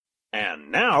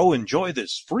And now enjoy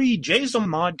this free Jason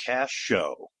Modcast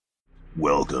show.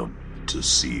 Welcome to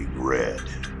Seeing Red.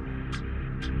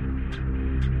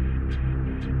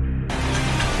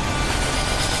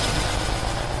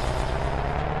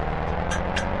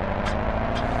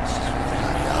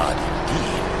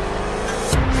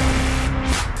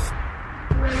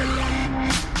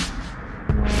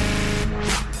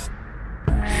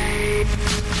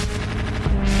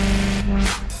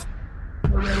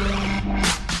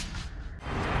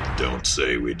 Don't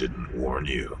say we didn't warn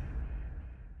you.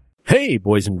 Hey,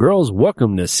 boys and girls,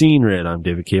 welcome to Seeing Red. I'm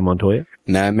David K. Montoya.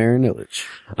 And I'm Aaron Illich.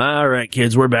 All right,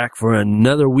 kids, we're back for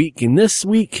another week, and this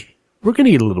week, we're going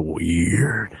to get a little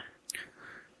weird.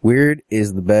 Weird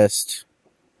is the best,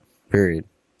 period.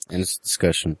 End of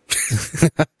discussion.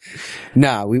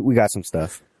 Nah, we got some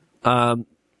stuff.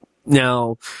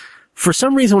 Now, for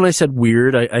some reason, when I said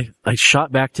weird, I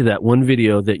shot back to that one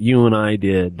video that you and I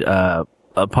did, a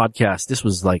podcast. This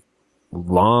was like a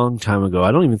long time ago.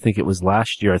 I don't even think it was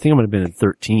last year. I think it might have been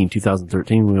in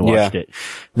 2013 when we watched it.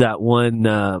 That one,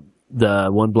 the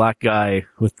one black guy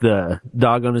with the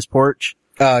dog on his porch.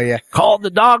 Oh, yeah. Call the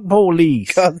dog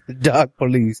police. Call the dog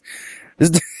police.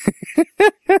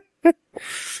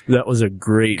 That was a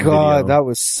great God, video. that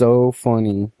was so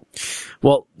funny.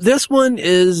 Well, this one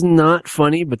is not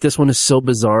funny, but this one is so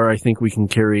bizarre, I think we can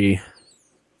carry...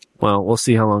 Well, we'll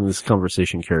see how long this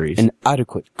conversation carries. An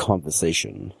adequate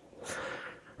conversation.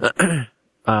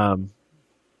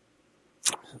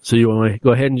 So you want to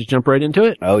go ahead and just jump right into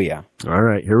it? Oh, yeah. All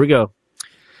right, here we go.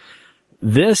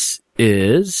 This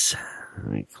is... Let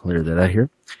me clear that out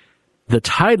here. The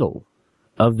title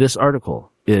of this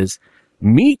article is...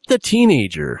 Meet the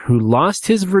teenager who lost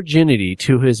his virginity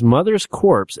to his mother's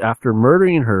corpse after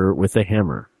murdering her with a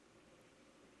hammer.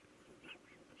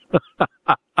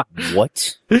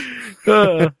 What?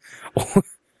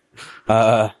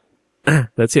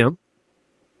 That's him.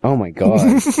 Oh, my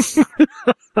God.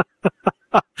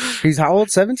 He's how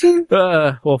old? 17?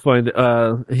 We'll find it.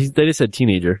 They just said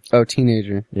teenager. Oh,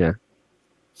 teenager. Yeah.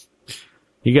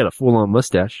 He got a full-on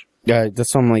mustache. Yeah,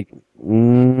 that's what I'm like,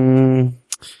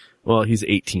 Well, he's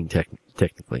 18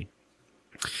 technically.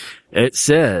 It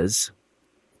says,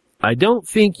 I don't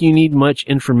think you need much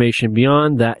information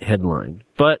beyond that headline,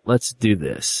 but let's do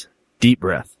this. Deep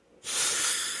breath.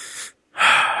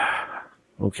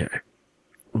 Okay.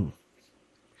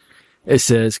 It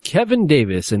says, Kevin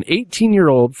Davis, an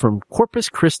 18-year-old from Corpus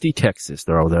Christi, Texas.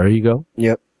 There you go.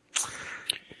 Yep.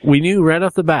 We knew right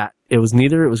off the bat it was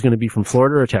neither. It was going to be from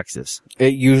Florida or Texas.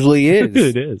 It usually is.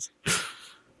 It is.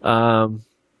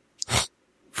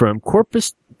 From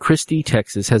Corpus Christi,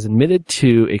 Texas, has admitted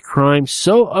to a crime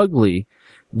so ugly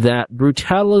that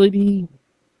brutally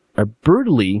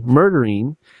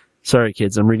murdering. Sorry,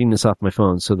 kids, I'm reading this off my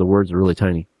phone, so the words are really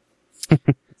tiny.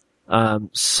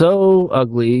 So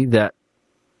ugly that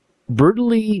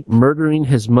brutally murdering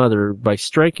his mother by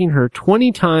striking her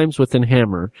 20 times with a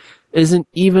hammer isn't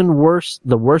even worse.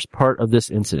 The worst part of this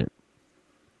incident.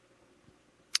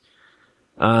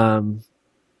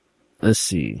 Let's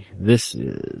see. It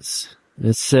says,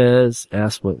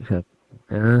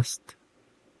 asked.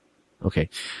 Okay.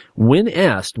 When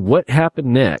asked what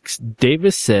happened next,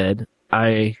 Davis said,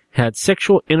 I had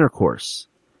sexual intercourse.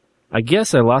 I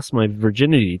guess I lost my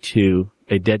virginity to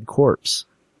a dead corpse.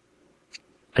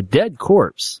 A dead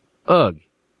corpse. Ugh.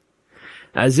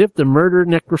 As if the murder,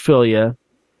 necrophilia,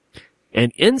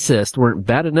 and incest weren't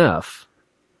bad enough,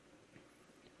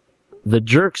 the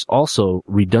jerk's also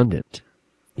redundant.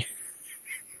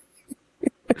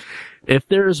 If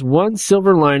there is one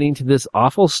silver lining to this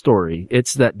awful story,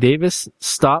 it's that Davis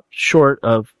stopped short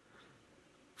of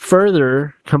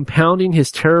further compounding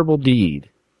his terrible deed.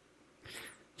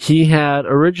 He had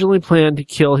originally planned to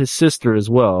kill his sister as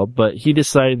well, but he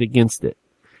decided against it.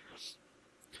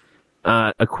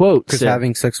 A quote Because said,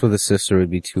 having sex with a sister would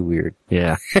be too weird.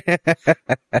 Yeah.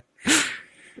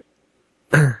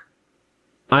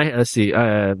 Let's see.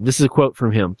 This is a quote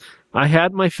from him. I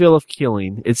had my fill of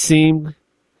killing. It seemed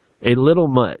a little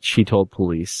much, he told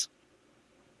police.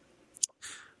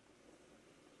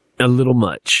 A little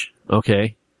much.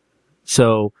 Okay.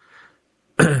 So,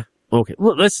 okay.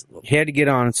 Well, He had to get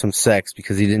on some sex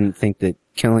because he didn't think that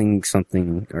killing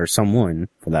something, or someone,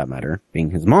 for that matter,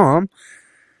 being his mom,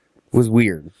 was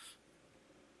weird.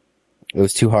 It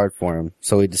was too hard for him,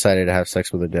 so he decided to have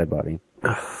sex with a dead body.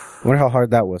 I wonder how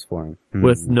hard that was for him.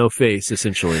 with no face,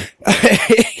 essentially.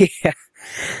 Yeah.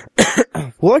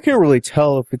 Well, I can't really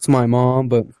tell if it's my mom,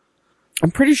 but I'm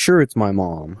pretty sure it's my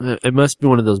mom. It must be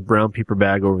one of those brown paper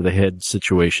bag over the head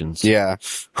situations. Yeah.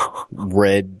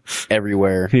 Red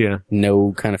everywhere. Yeah.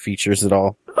 No kind of features at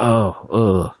all.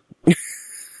 Oh, ugh.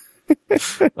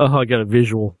 Oh, I got a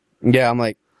visual. Yeah, I'm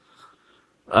like,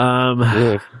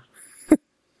 ugh.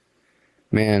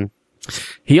 Man.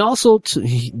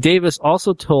 Davis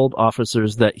also told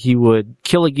officers that he would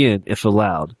kill again if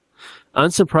allowed.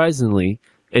 Unsurprisingly,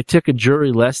 it took a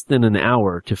jury less than an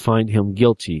hour to find him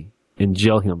guilty and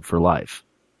jail him for life.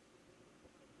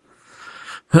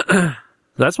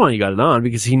 That's why he got it on,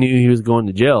 because he knew he was going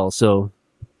to jail. So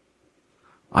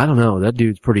I don't know. That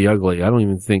dude's pretty ugly. I don't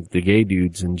even think the gay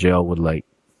dudes in jail would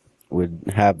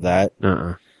have that.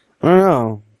 Uh-uh. I don't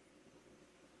know.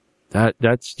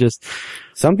 That's just...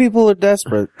 Some people are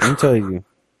desperate. Let me tell you.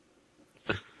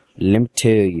 I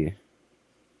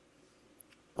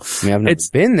mean, I've never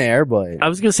been there, but... I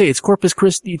was going to say, it's Corpus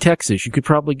Christi, Texas. You could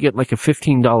probably get like a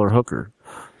 $15 hooker.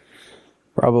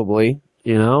 Probably.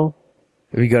 You know?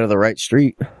 If you go to the right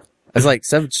street. It's like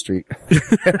 7th Street.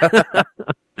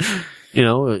 You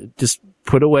know, just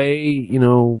put away,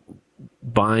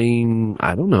 buying,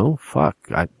 I don't know, fuck.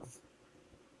 I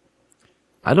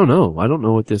don't know. I don't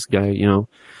know what this guy,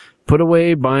 put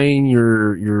away buying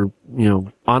your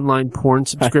online porn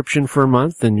subscription for a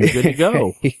month and you're good to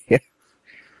go. Yeah.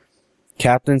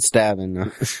 Captain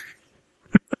Stabbing.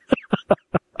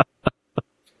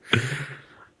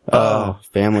 Oh,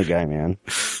 Family Guy, man.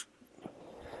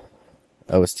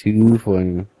 That was too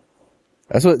funny.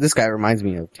 That's what this guy reminds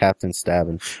me of, Captain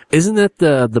Stabbing. Isn't that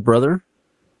the brother?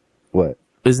 What?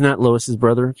 Isn't that Lois's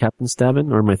brother, Captain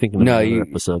Stabbin? Or am I thinking of another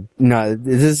episode? No,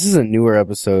 this is a newer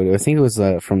episode. I think it was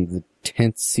from the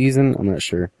 10th season. I'm not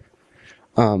sure.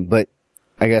 But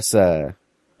I guess they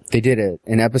did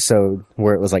an episode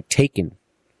where it was like Taken.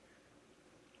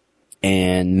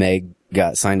 And Meg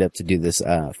got signed up to do this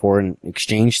foreign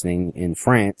exchange thing in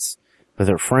France with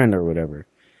her friend or whatever.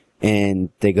 And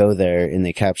they go there and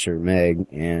they capture Meg,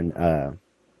 and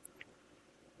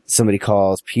somebody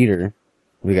calls Peter,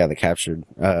 the guy that captured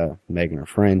Meg and her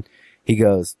friend.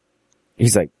 He's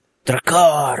like,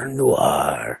 Drakkar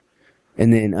Noir.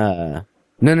 And then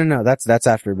no, that's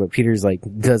after, but Peter's like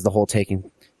does the whole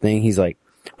Taken thing. He's like,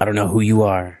 I don't know who you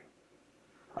are.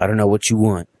 I don't know what you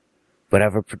want, but I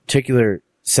have a particular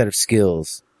set of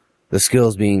skills. The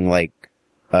skills being like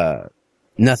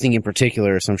nothing in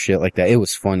particular or some shit like that. It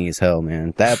was funny as hell,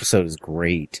 man. That episode is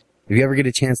great. If you ever get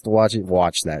a chance to watch it,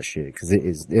 watch that shit, cause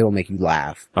it'll make you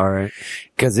laugh. Alright.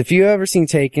 Cause if you ever seen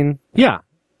Taken, yeah,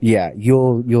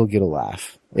 you'll get a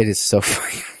laugh. It is so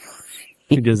funny.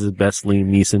 He does his best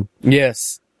Liam Neeson.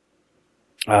 Yes.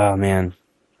 Oh man.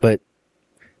 But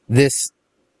this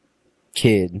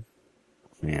kid,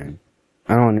 man,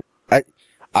 I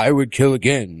would kill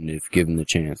again if given the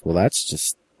chance. Well, that's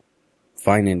just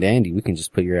fine and dandy. We can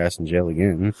just put your ass in jail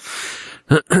again.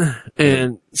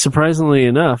 And surprisingly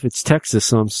enough, it's Texas,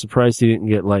 so I'm surprised he didn't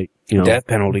get death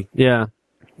penalty. Yeah.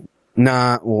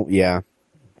 Nah, well, yeah.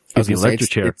 I was gonna say, electric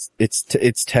chair.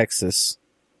 It's Texas.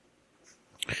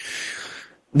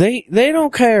 They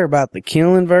don't care about the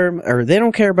killing or they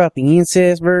don't care about the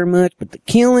incest very much, but the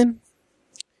killing,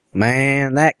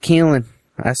 man,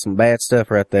 that's some bad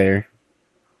stuff right there.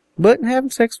 But having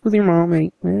sex with your mom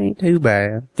ain't too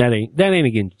bad. That ain't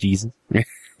against Jesus. That's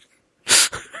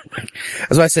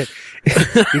what I said.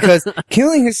 Because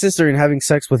killing his sister and having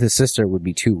sex with his sister would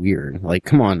be too weird. Like,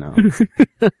 come on now.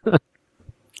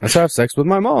 Let's have sex with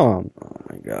my mom. Oh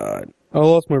my god. I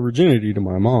lost my virginity to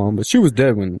my mom, but she was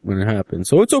dead when it happened,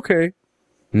 so it's okay.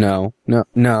 No. It's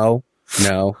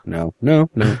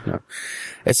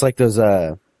like those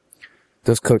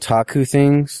Kotaku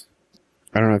things.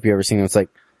 I don't know if you ever seen them. It's like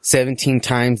 17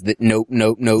 times that nope.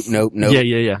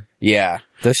 Yeah. Yeah.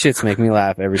 Those shits make me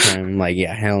laugh every time. I'm like,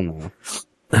 yeah, hell no.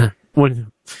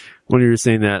 When you were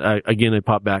saying that, I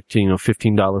popped back to,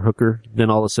 $15 hooker. Then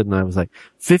all of a sudden I was like,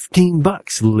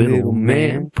 $15, little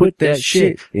man, put that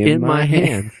shit in my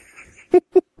hand.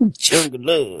 Jungle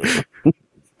love.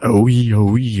 Oh,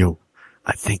 yo.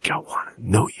 I think I want to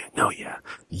know ya.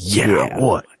 Yeah,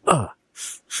 what?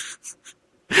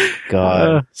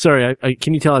 God. Sorry,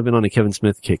 can you tell I've been on a Kevin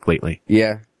Smith kick lately?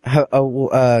 Yeah. I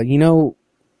don't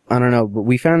know, but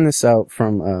we found this out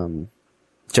from,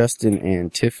 Justin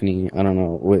and Tiffany. I don't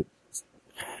know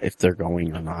if they're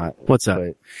going or not. What's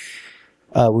that?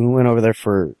 But, we went over there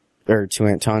to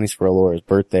Aunt Tawny's for Alora's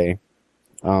birthday.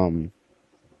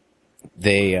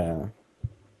 They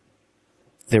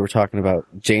were talking about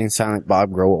Jay and Silent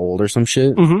Bob Grow Old or some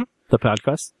shit. Mm-hmm. The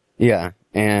podcast? Yeah.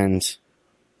 And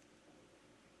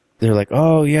they're like,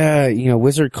 oh yeah,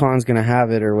 Wizard Con's gonna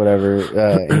have it or whatever,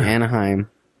 in Anaheim.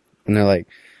 And they're like,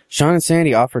 Sean and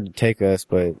Sandy offered to take us,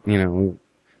 but,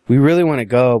 we really want to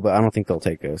go, but I don't think they'll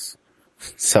take us.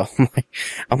 So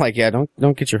I'm like, yeah,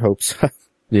 don't get your hopes up.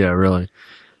 Yeah, really.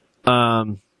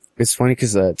 It It's funny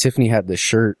because Tiffany had this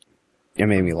shirt. It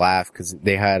made me laugh because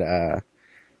they had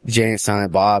Jay and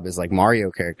Silent Bob as like Mario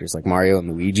characters, like Mario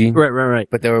and Luigi. Right.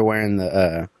 But they were wearing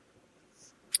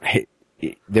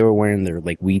they were wearing their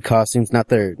like weed costumes, not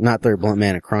their Blunt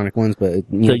Man and Chronic ones, but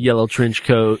The yellow trench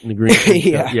coat and the green trench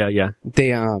coat. Yeah.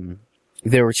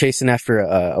 They were chasing after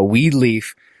a weed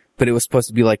leaf, but it was supposed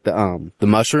to be like the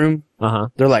mushroom. Uh-huh.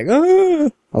 They're like, ah!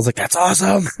 I was like, that's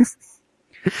awesome.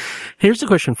 Here's a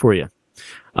question for you.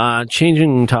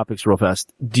 Changing topics real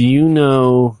fast. Do you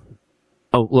know...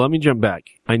 Oh, well, let me jump back.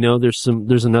 I know there's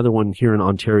another one here in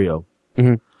Ontario.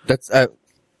 Mm-hmm. That's,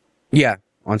 yeah,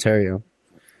 Ontario.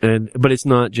 But it's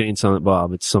not Jay and Silent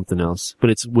Bob. It's something else. But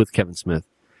it's with Kevin Smith.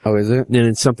 Oh, is it? And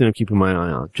it's something I'm keeping my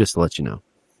eye on, just to let you know.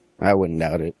 I wouldn't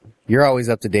doubt it. You're always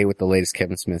up to date with the latest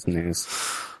Kevin Smith news.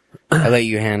 I let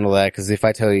you handle that, because if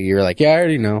I tell you, you're like, yeah, I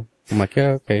already know. I'm like,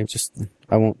 yeah, okay,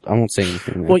 I won't say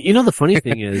anything. Man. Well, you know, the funny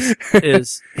thing is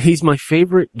he's my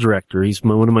favorite director. He's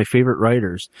one of my favorite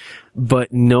writers.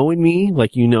 But knowing me,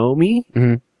 like you know me,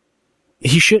 mm-hmm.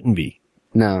 He shouldn't be.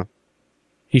 No.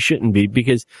 He shouldn't be,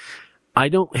 because I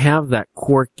don't have that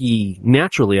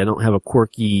naturally I don't have a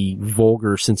quirky,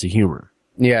 vulgar sense of humor.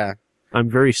 Yeah. I'm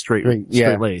very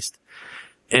straight-laced.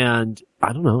 And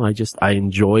I don't know, I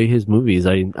enjoy his movies.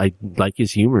 I like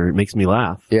his humor. It makes me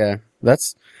laugh. Yeah.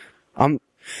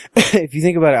 If you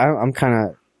think about it,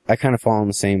 I kind of fall in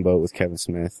the same boat with Kevin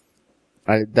Smith.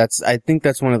 I think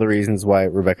that's one of the reasons why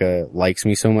Rebecca likes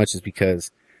me so much is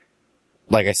because,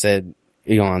 like I said,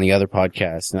 on the other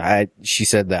podcast, she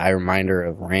said that I remind her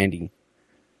of Randy.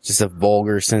 Just a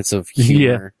vulgar sense of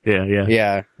humor. Yeah.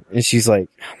 Yeah. And she's like,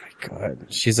 oh my God.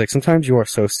 She's like, sometimes you are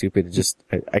so stupid.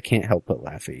 I can't help but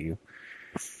laugh at you.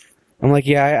 I'm like,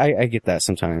 yeah, I get that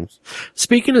sometimes.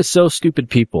 Speaking of so stupid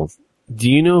people, do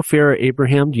you know Farrah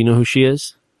Abraham? Do you know who she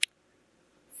is?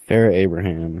 Farrah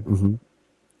Abraham. Mm-hmm.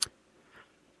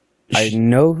 I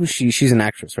know who she's an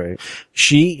actress, right?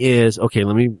 She is, okay,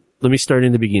 let me start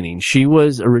in the beginning. She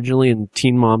was originally in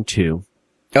Teen Mom 2.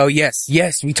 Oh, yes,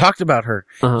 we talked about her.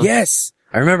 Uh-huh. Yes,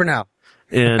 I remember now.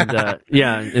 And,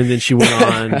 and then she went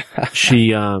on, she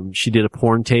did a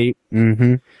porn tape.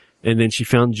 Mm-hmm. And then she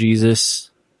found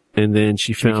Jesus. And then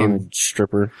she became a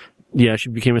stripper. Yeah, she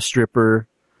became a stripper.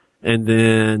 And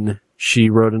then she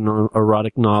wrote an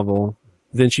erotic novel.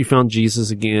 Then she found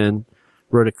Jesus again,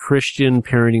 wrote a Christian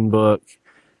parenting book,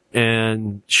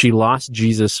 and she lost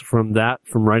Jesus from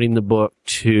writing the book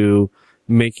to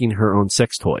making her own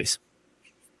sex toys.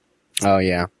 Oh,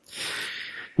 yeah.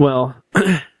 Well,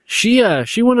 she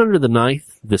went under the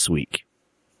knife this week.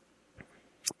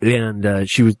 And,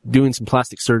 she was doing some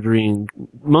plastic surgery, and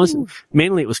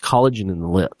mainly it was collagen in the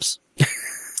lips.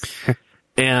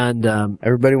 And,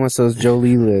 everybody wants those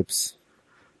Jolie lips.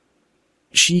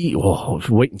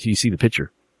 Wait until you see the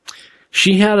picture.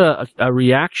 She had a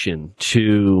reaction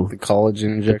to the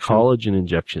collagen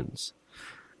injections.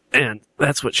 And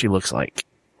that's what she looks like.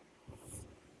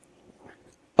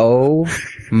 Oh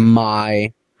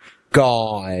my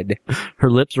God. Her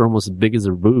lips are almost as big as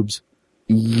her boobs.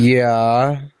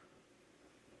 Yeah.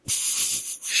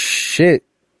 Shit.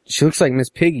 She looks like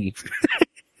Miss Piggy.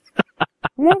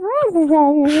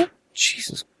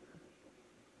 Jesus.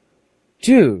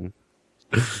 Dude.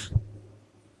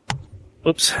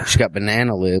 Oops. She got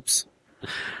banana lips.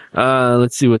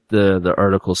 Let's see what the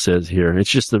article says here. It's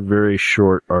just a very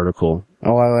short article.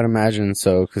 Oh, I would imagine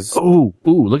so, cause... Ooh,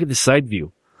 look at the side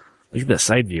view. Look at that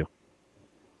side view.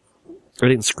 I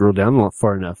didn't scroll down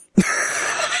far enough.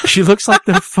 She looks like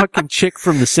the fucking chick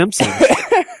from The Simpsons.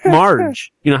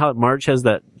 Marge. You know how Marge has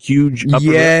that huge upper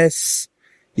lip?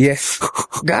 Yes.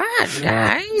 God,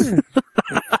 guys.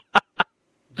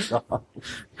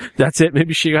 That's it.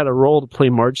 Maybe she got a role to play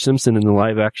Marge Simpson in the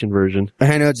live action version.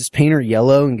 I know, just paint her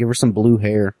yellow and give her some blue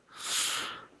hair.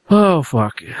 Oh,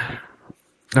 fuck.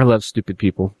 I love stupid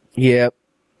people. Yep.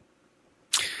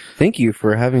 Thank you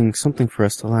for having something for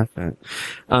us to laugh at.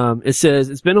 It says,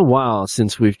 it's been a while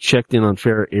since we've checked in on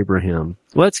Farrah Abraham.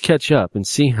 Let's catch up and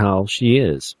see how she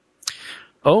is.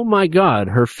 Oh my God,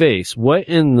 her face. What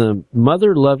in the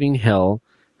mother-loving hell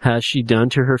has she done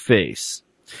to her face?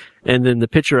 And then the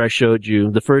picture I showed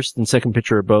you, the first and second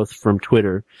picture are both from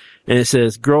Twitter. And it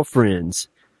says, girlfriends,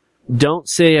 don't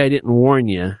say I didn't warn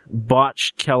you.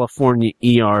 Botched California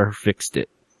ER fixed it.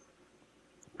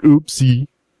 Oopsie.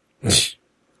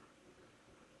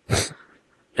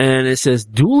 And it says,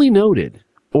 duly noted.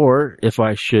 Or if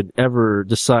I should ever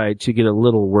decide to get a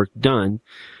little work done,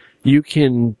 you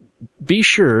can be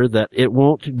sure that it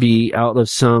won't be out of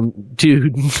some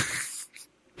dude's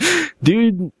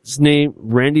name,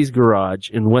 Randy's Garage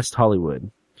in West Hollywood,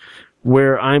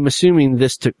 where I'm assuming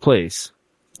this took place.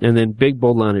 And then big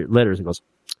bold letters, it goes,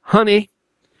 "Honey,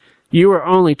 you are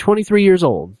only 23 years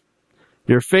old.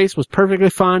 Your face was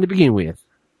perfectly fine to begin with.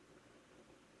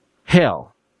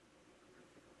 Hell.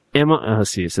 Emma, let's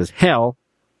see, it says, hell,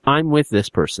 I'm with this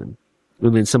person."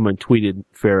 And then someone tweeted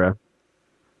Farrah.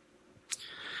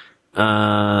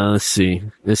 Let's see.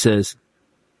 It says,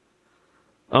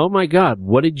 "Oh my God,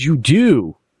 what did you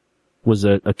do?" was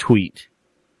a tweet.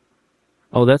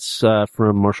 Oh, that's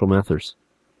from Marshall Mathers.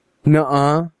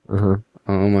 Nuh-uh. Uh-huh.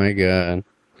 Oh my God.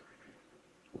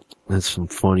 That's some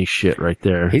funny shit right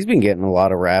there. He's been getting a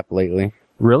lot of rap lately.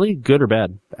 Really? Good or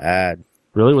bad? Bad.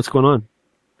 Really? What's going on?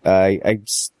 I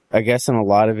guess in a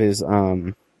lot of his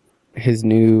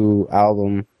new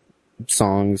album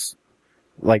songs,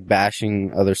 like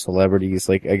bashing other celebrities.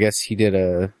 Like, I guess he did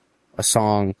a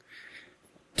song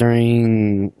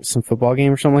during some football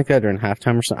game or something like that, during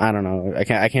halftime or something. I don't know. I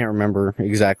can't remember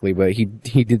exactly, but he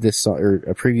did this song, or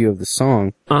a preview of the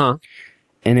song. Uh-huh.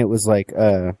 And it was like,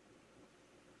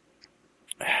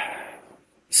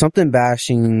 something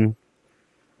bashing,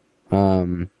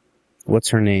 what's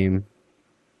her name?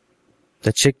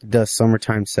 The chick that does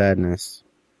Summertime Sadness.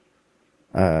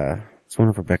 It's one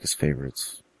of Rebecca's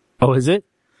favorites. Oh, is it?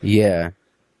 Yeah.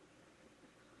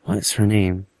 What's her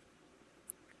name?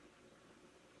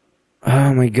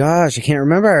 Oh my gosh, I can't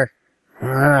remember.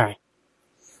 Does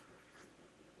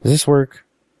this work?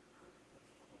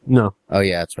 No. Oh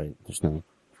yeah, that's right. There's no.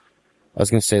 I was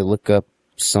gonna say look up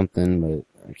something, but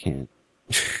I can't.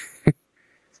 It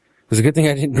was a good thing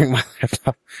I didn't bring my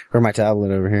laptop or my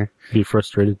tablet over here. Be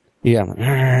frustrated. Yeah.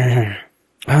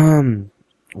 I'm like,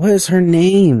 what is her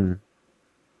name?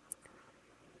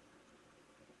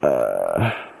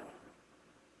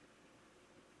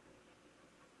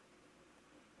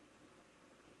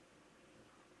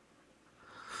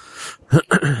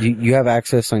 You have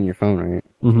access on your phone, right?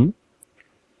 Mm-hmm.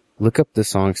 Look up the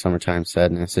song Summertime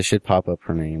Sadness. It should pop up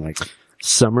her name, like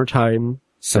Summertime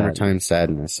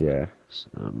Sadness, yeah.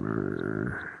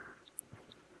 Summer.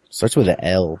 Starts with a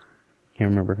L. Can't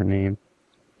remember her name.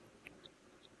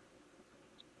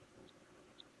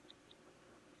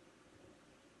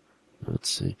 Let's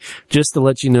see. Just to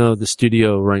let you know, the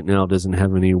studio right now doesn't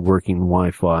have any working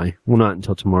Wi-Fi. Well, not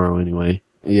until tomorrow anyway.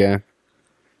 Yeah.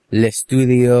 Le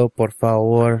Studio, por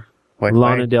favor. Wi-Fi.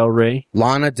 Lana Del Rey.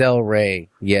 Lana Del Rey,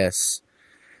 yes.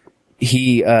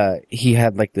 He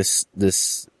had like this,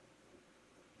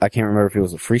 I can't remember if it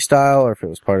was a freestyle or if it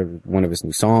was part of one of his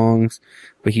new songs,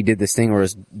 but he did this thing where he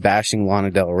was bashing Lana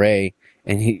Del Rey,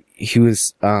 and he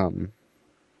was,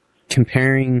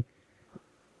 comparing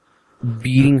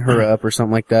beating her up or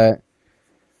something like that.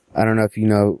 I don't know if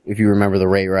you remember the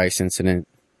Ray Rice incident.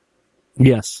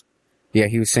 Yes. Yeah,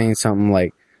 he was saying something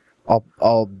like,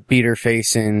 I'll beat her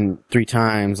face in 3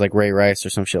 times like Ray Rice or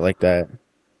some shit like that.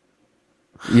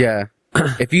 Yeah.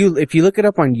 If you look it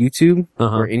up on YouTube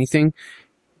or anything,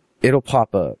 it'll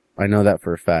pop up. I know that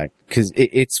for a fact. Cause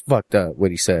it's fucked up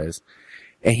what he says.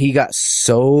 And he got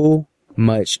so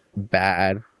much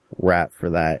bad rap for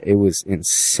that. It was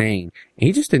insane.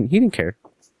 And he didn't care.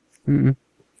 Mm-mm.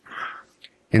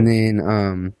 And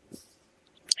then,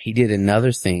 he did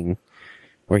another thing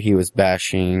where he was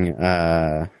bashing,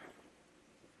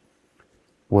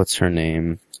 what's her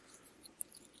name?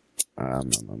 I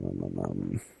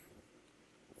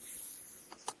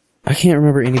can't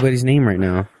remember anybody's name right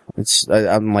now.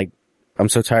 I'm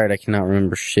so tired I cannot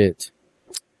remember shit.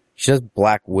 She does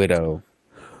Black Widow.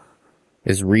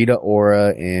 Is Rita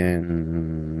Ora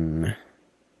and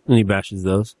he bashes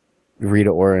those.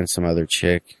 Rita Ora and some other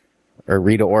chick. Or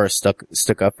Rita Ora stuck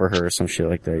up for her or some shit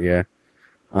like that, yeah.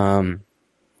 God,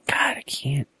 I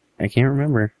can't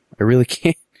remember. I really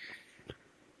can't.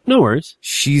 No worries.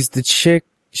 She's the chick.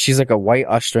 She's like a white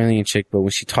Australian chick, but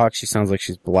when she talks, she sounds like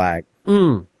she's black.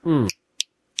 Oh,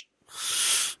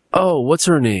 what's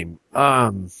her name?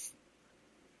 Oh,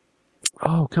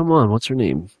 come on. What's her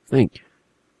name? Think.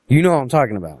 You know what I'm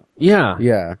talking about. Yeah.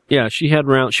 Yeah. Yeah, she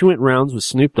went rounds with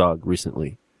Snoop Dogg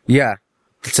recently. Yeah.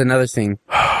 It's another thing.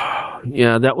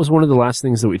 Yeah, that was one of the last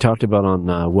things that we talked about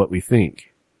on What We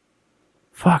Think.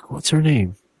 Fuck, what's her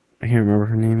name? I can't remember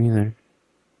her name either.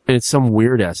 And it's some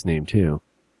weird-ass name, too.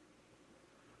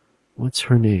 What's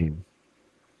her name?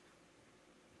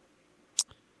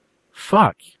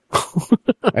 Fuck.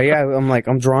 Yeah,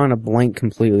 I'm drawing a blank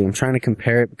completely. I'm trying to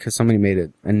compare it because somebody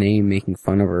made a name making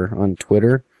fun of her on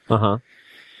Twitter. Uh-huh.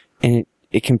 And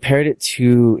it compared it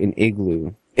to an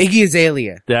igloo. Iggy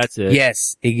Azalea. That's it.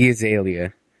 Yes, Iggy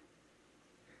Azalea.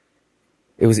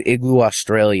 It was Igloo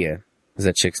Australia, is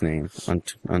that chick's name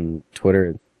on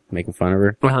Twitter, making fun of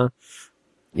her. Uh-huh.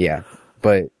 Yeah,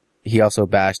 but he also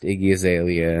bashed Iggy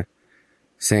Azalea,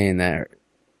 saying that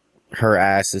her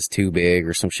ass is too big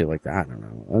or some shit like that. I don't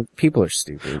know. People are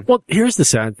stupid. Well, here's the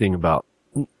sad thing about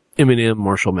Eminem,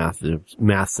 Marshall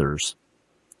Mathers.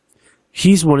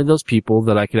 He's one of those people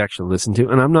that I could actually listen to,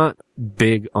 and I'm not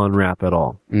big on rap at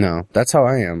all. No, that's how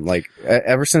I am. Like,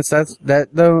 ever since that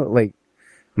though, like,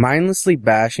 mindlessly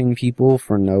bashing people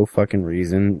for no fucking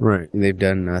reason. Right. They've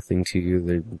done nothing to you.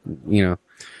 They're, you know.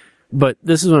 But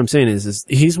this is what I'm saying is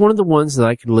he's one of the ones that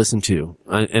I could listen to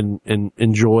and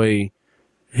enjoy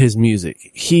his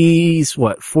music. He's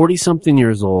 40 something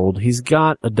years old. He's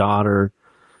got a daughter,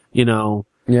 you know.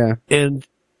 Yeah. And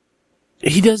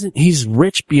he's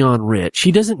rich beyond rich.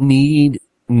 He doesn't need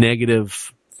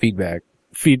negative feedback.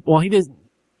 Well, he does,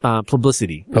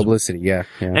 publicity. Yeah.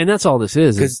 And that's all this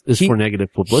is for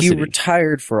negative publicity. He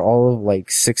retired for all of like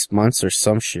 6 months or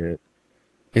some shit.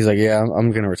 He's like, yeah,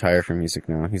 I'm gonna retire from music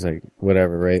now. He's like,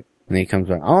 whatever, right? And then he comes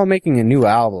back, I'm making a new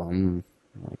album.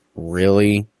 I'm like,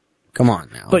 really? Come on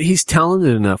now. But he's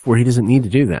talented enough where he doesn't need to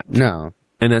do that. No.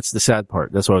 And that's the sad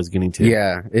part. That's what I was getting to.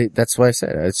 Yeah, that's what I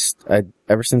said.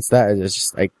 Ever since that, it's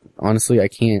just, honestly, I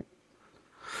can't,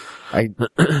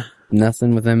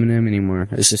 nothing with Eminem anymore.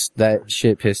 It's just, that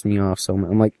shit pissed me off so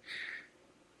much. I'm like,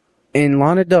 and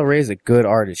Lana Del Rey is a good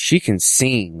artist. She can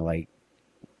sing, like,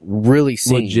 really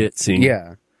sing. Legit sing.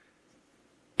 Yeah.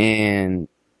 And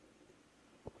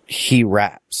he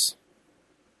raps.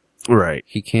 Right.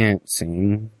 He can't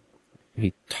sing.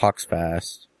 He talks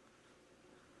fast.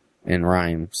 And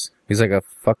rhymes. He's like a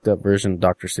fucked up version of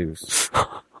Dr. Seuss.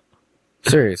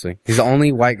 Seriously. He's the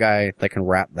only white guy that can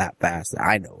rap that fast that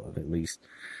I know of, at least.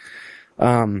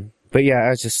 But yeah, I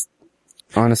was just,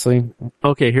 honestly.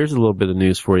 Okay, here's a little bit of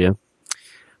news for you.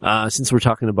 Since we're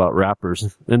talking about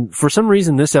rappers, and for some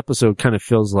reason this episode kind of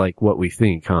feels like what we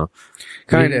think, huh?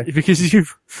 Kind of. Because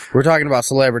we're talking about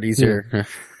celebrities here.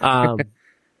 Wow.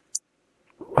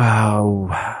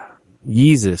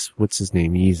 Yeezus. What's his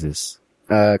name? Yeezus.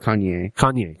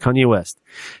 Kanye West.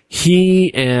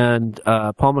 He and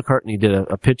Paul McCartney did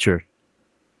a picture.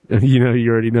 You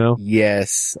already know?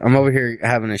 Yes. I'm over here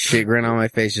having a shit grin on my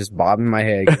face, just bobbing my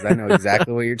head, because I know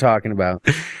exactly what you're talking about.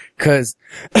 Because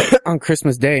on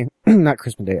Christmas Day, not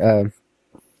Christmas Day,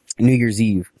 New Year's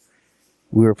Eve,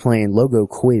 we were playing Logo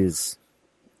Quiz.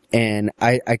 And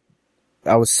I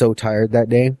was so tired that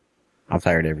day. I'm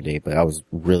tired every day, but I was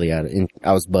really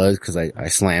I was buzzed because I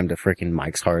slammed a freaking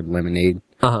Mike's Hard Lemonade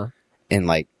in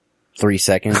like 3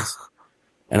 seconds.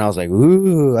 And I was like,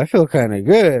 ooh, I feel kind of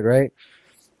good, right?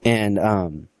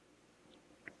 And,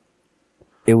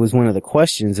 it was one of the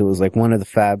questions. It was like one of the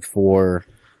Fab Four,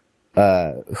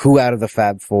 who out of the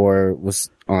Fab Four was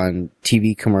on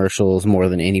TV commercials more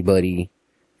than anybody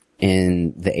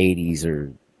in the 80s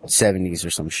or 70s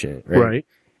or some shit, right? Right.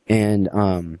 And,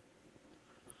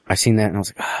 I seen that and I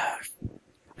was like,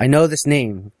 I know this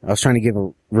name. I was trying to give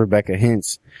Rebecca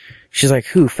hints. She's like,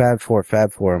 who? Fab Four.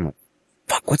 I'm like,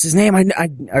 fuck, what's his name? Or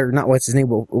not what's his name,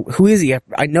 but who is he?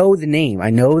 I know the name.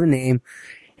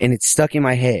 And it's stuck in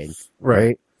my head.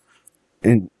 Right?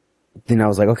 And then I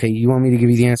was like, okay, you want me to give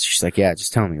you the answer? She's like, yeah,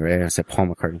 just tell me, right? And I said, Paul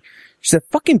McCartney. She said,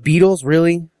 fucking Beatles,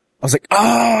 really? I was like,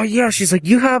 oh yeah. She's like,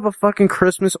 you have a fucking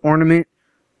Christmas ornament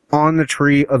on the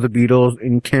tree of the Beatles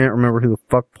and you can't remember who the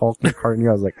fuck Paul McCartney.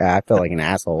 I was like, I felt like an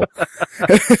asshole.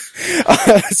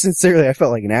 Sincerely, I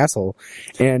felt like an asshole.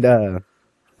 And,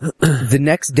 the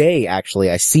next day, actually,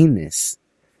 I seen this.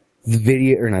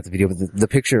 The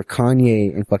picture of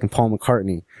Kanye and fucking Paul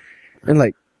McCartney. And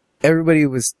like, everybody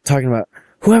was talking about,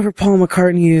 whoever Paul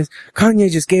McCartney is,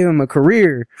 Kanye just gave him a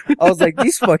career. I was like,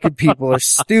 these fucking people are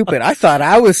stupid. I thought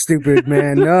I was stupid,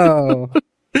 man. No.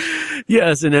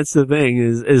 Yes, and that's the thing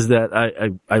is that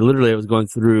I literally was going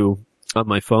through on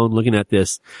my phone looking at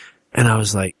this and I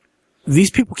was like,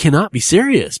 these people cannot be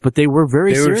serious, but they were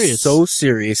very serious. They were so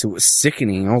serious. It was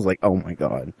sickening. I was like, oh my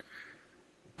God.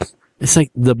 It's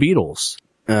like the Beatles.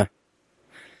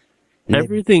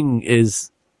 Everything in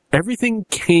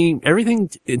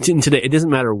today, it doesn't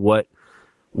matter what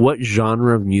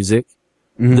genre of music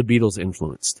the Beatles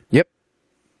influenced. Yep.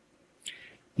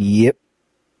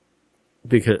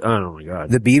 Because, oh my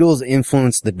God. The Beatles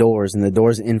influenced the Doors, and the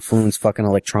Doors influenced fucking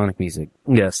electronic music.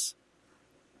 Yes.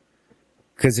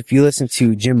 Because if you listen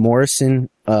to Jim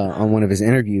Morrison, on one of his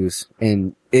interviews,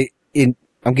 and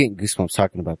I'm getting goosebumps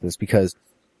talking about this, because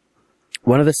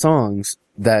one of the songs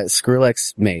that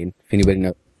Skrillex made,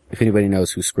 if anybody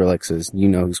knows who Skrillex is, you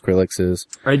know who Skrillex is.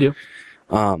 I do.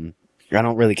 I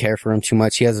don't really care for him too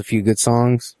much. He has a few good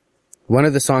songs. One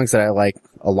of the songs that I like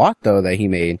a lot, though, that he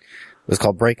made was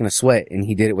called Breaking a Sweat, and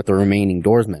he did it with the remaining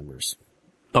Doors members.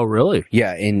 Oh, really?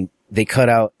 Yeah, and they cut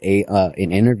out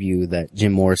an interview that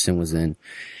Jim Morrison was in,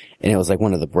 and it was like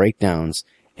one of the breakdowns,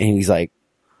 and he's like,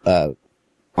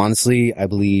 Honestly, I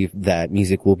believe that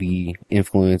music will be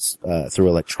influenced through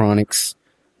electronics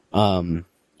and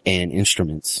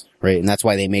instruments, right? And that's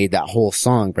why they made that whole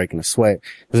song, Breaking a Sweat.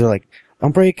 Because they're like,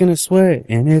 I'm breaking a sweat,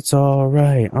 and it's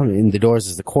alright. And the Doors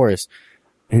is the chorus.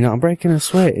 And I'm breaking a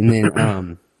sweat. And then,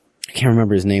 I can't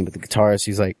remember his name, but the guitarist,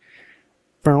 he's like,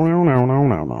 and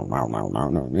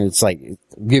it's like,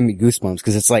 giving me goosebumps,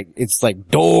 because it's like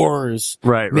Doors.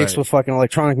 Right, mixed right. with fucking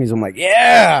electronic music. I'm like,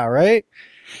 yeah, right?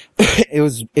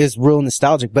 It's real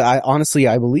nostalgic, but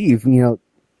I believe,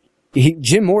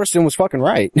 Jim Morrison was fucking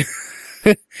right.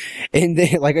 And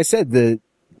they, like I said, the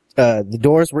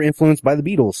Doors were influenced by the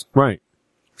Beatles. Right.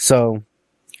 So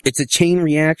it's a chain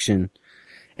reaction,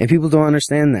 and people don't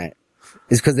understand that.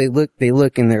 It's because they look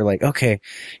and they're like, okay,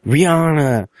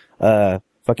 Rihanna,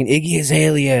 fucking Iggy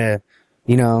Azalea,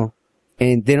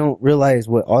 and they don't realize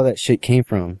what all that shit came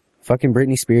from. Fucking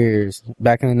Britney Spears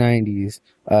back in the 90s,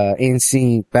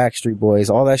 NSYNC, Backstreet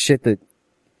Boys, all that shit that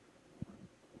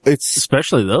it's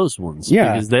especially those ones.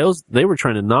 Yeah. Because they were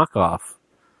trying to knock off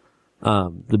the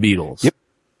Beatles. Yep.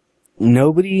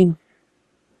 Nobody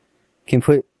can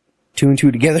put two and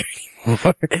two together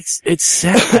anymore. It's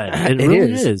sad. It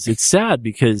really is. It's sad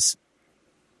because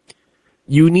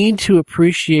you need to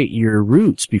appreciate your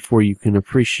roots before you can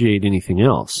appreciate anything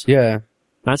else. Yeah.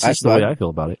 That's just the way I feel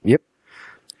about it. Yep.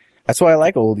 That's why I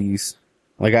like oldies.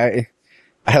 Like I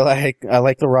like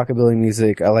the rockabilly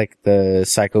music. I like the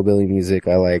psychobilly music.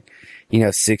 I like,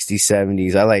 60s,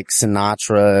 70s. I like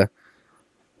Sinatra.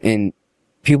 And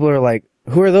people are like,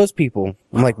 who are those people?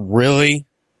 I'm like, really?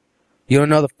 You don't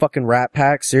know the fucking Rat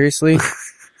Pack? Seriously?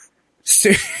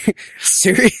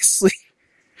 Seriously?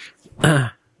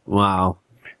 Wow.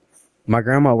 My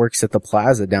grandma works at the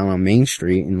Plaza down on Main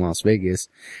Street in Las Vegas.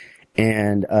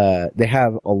 And, they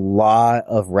have a lot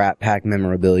of Rat Pack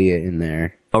memorabilia in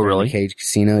there. Oh, really? Cage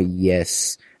Casino?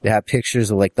 Yes. They have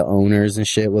pictures of like the owners and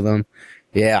shit with them.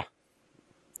 Yeah.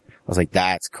 I was like,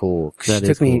 that's cool. She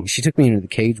took me into the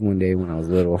cage one day when I was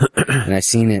little and I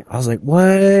seen it. I was like, what?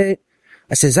 I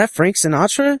said, is that Frank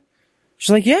Sinatra? She's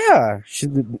like, yeah.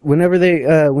 Whenever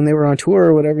when they were on tour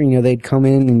or whatever, they'd come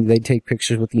in and they'd take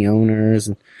pictures with the owners.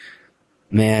 And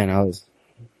man,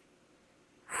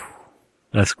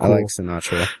 That's cool. I like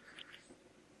Sinatra.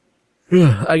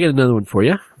 I got another one for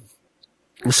you.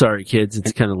 Sorry, kids.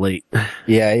 It's kind of late.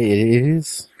 Yeah, it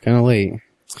is kind of late.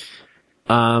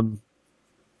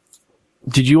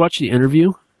 Did you watch The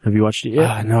Interview? Have you watched it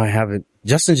yet? No, I haven't.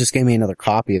 Justin just gave me another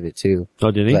copy of it too.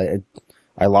 Oh, did he?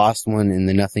 I lost one in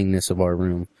the nothingness of our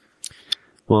room.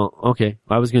 Well, okay.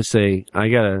 I was going to say, I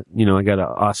got an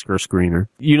Oscar screener.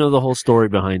 You know the whole story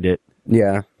behind it.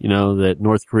 Yeah. That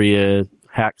North Korea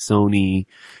hacked Sony,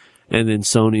 and then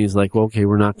Sony's like, well, okay,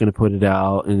 we're not going to put it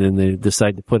out, and then they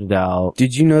decide to put it out.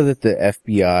 Did you know that the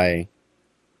FBI,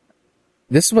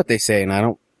 this is what they say, and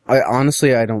I honestly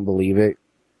don't believe it,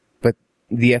 but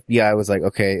the FBI was like,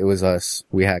 okay, it was us.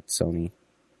 We hacked Sony.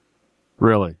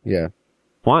 Really? Yeah.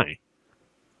 Why?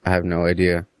 I have no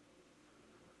idea.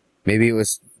 Maybe it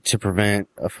was to prevent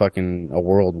a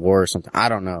world war or something. I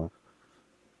don't know.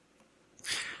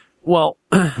 Well,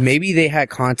 maybe they had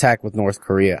contact with North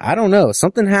Korea. I don't know.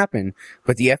 Something happened,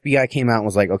 but the FBI came out and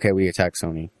was like, okay, we attacked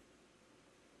Sony.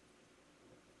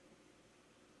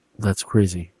 That's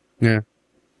crazy. Yeah.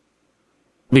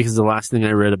 Because the last thing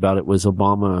I read about it was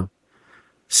Obama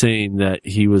saying that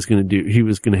he was going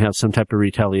to have some type of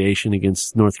retaliation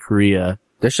against North Korea.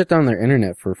 They shut down their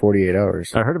internet for 48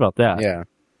 hours. I heard about that. Yeah.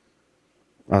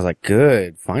 I was like,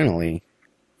 good, finally.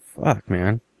 Fuck,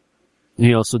 man.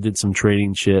 He also did some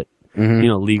trading shit,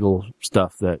 legal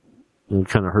stuff that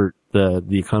kind of hurt the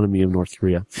economy of North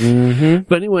Korea. Mm-hmm.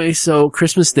 But anyway, so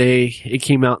Christmas Day, it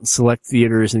came out in select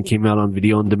theaters and came out on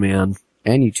video on demand.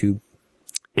 And YouTube.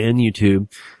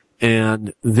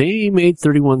 And they made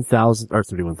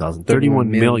 $31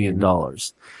 million.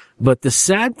 But the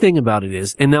sad thing about it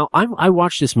is, and now I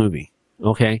watched this movie,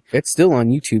 okay? It's still on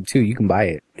YouTube too. You can buy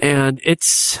it. And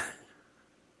it's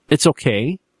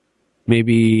okay.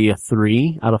 Maybe a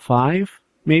 3 out of 5,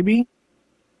 maybe.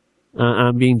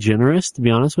 I'm being generous, to be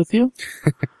honest with you.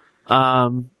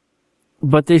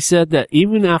 But they said that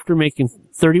even after making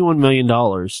 $31 million,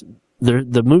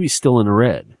 the movie's still in the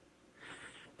red.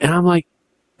 And I'm like,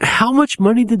 how much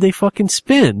money did they fucking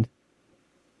spend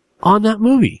on that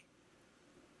movie?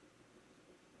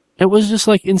 It was just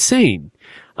like insane.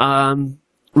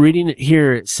 Reading it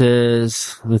here, it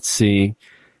says, let's see.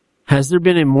 Has there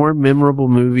been a more memorable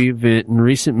movie event in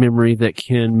recent memory that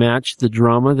can match the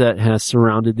drama that has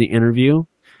surrounded The Interview?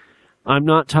 I'm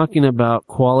not talking about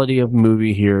quality of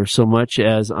movie here so much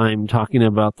as I'm talking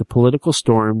about the political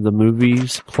storm the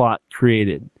movie's plot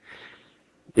created.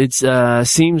 It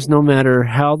seems no matter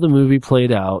how the movie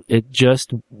played out, it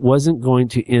just wasn't going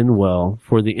to end well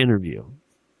for the interview.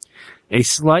 A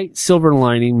slight silver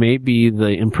lining may be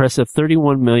the impressive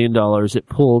 $31 million it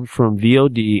pulled from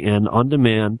VOD and on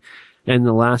demand in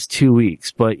the last 2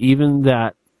 weeks, but even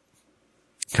that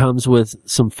comes with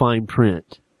some fine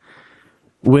print.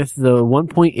 With the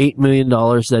 $1.8 million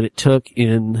that it took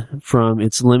in from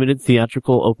its limited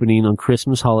theatrical opening on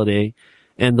Christmas holiday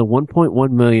and the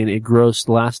 $1.1 million it grossed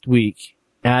last week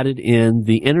added in,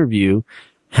 the interview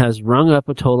has rung up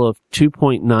a total of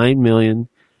 $2.9 million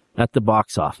at the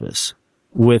box office.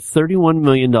 With $31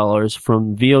 million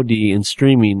from VOD and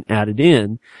streaming added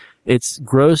in, it's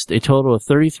grossed a total of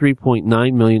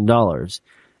 $33.9 million.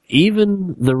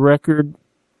 Even the record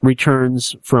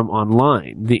returns from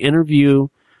online. The interview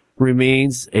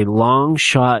remains a long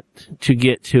shot to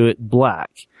get to it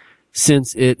black,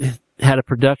 since it had a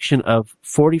production of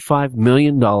 $45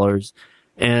 million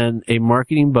and a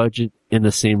marketing budget in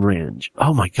the same range.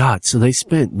 Oh my God. So they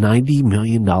spent $90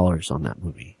 million on that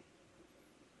movie.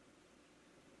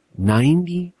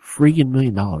 $90 friggin'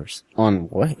 million. On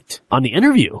what? On the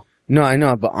interview. No, I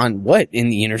know, but on what in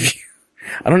the interview?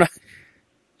 I don't know.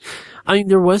 I mean,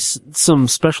 there was some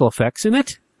special effects in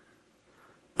it,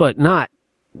 but not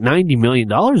 $90 million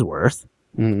worth.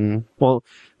 Mm-mm. Well,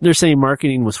 they're saying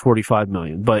marketing was $45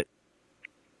 million, but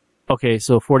okay,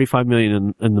 so $45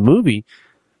 million in the movie.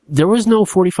 There was no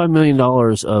 $45 million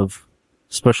of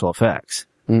special effects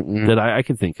that I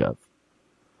could think of.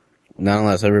 Not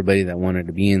unless everybody that wanted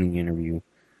to be in the interview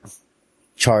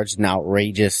charged an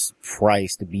outrageous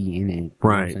price to be in it. You know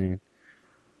what I'm saying?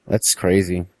 That's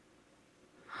crazy.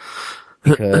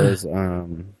 Because, what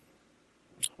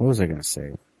was I gonna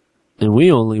say? And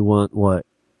we only want, what,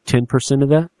 10% of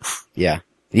that? Yeah.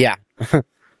 Yeah.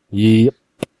 Yep.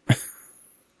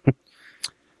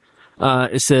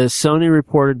 It says Sony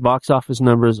reported box office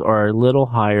numbers are a little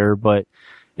higher, but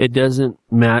it doesn't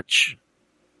match,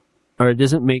 or it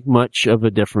doesn't make much of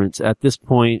a difference. At this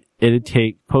point, it'd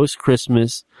take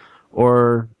post-Christmas,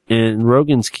 or in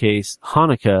Rogan's case,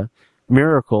 Hanukkah,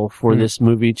 miracle for this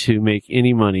movie to make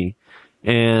any money.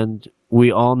 And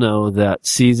we all know that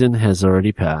season has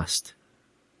already passed.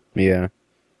 Yeah.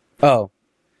 Oh.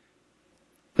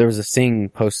 There was a thing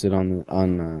posted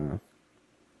on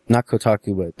not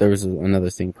Kotaku, but there was another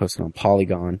thing posted on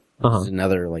Polygon. Which is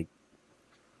another,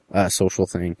 social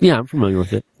thing. Yeah, I'm familiar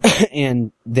with it.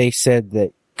 And they said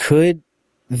that could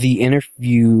the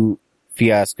interview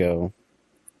fiasco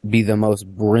be the most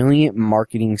brilliant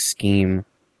marketing scheme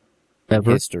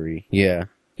ever in history? Yeah.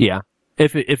 Yeah.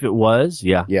 If it was,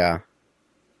 yeah. Yeah.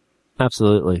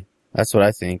 Absolutely. That's what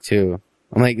I think too.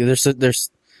 I'm like, there's,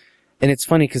 and it's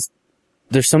funny because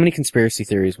there's so many conspiracy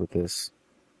theories with this.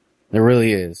 There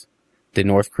really is. Did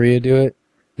North Korea do it?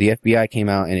 The FBI came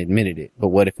out and admitted it. But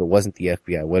what if it wasn't the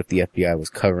FBI? What if the FBI was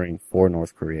covering for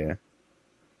North Korea?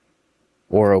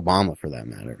 Or Obama, for that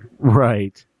matter.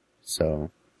 Right.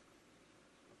 So,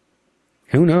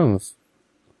 who knows?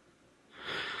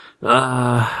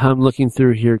 I'm looking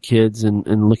through here, kids,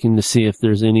 and looking to see if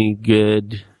there's any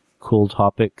good, cool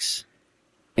topics.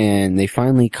 And they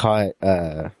finally caught,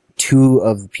 2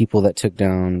 of the people that took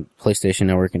down PlayStation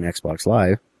Network and Xbox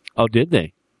Live. Oh, did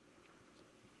they?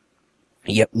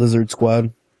 Yep, Lizard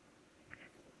Squad.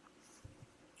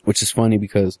 Which is funny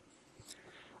because,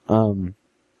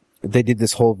 they did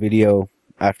this whole video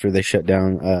after they shut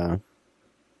down,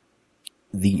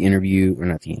 the interview, or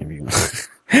not the interview,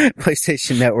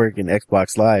 PlayStation Network and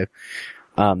Xbox Live.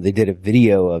 They did a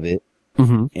video of it,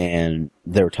 and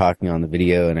they were talking on the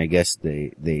video, and I guess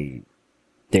they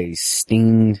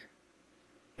stung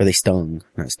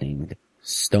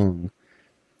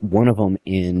one of them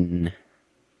in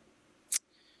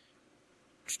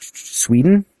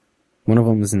Sweden. One of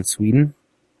them was in Sweden,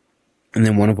 and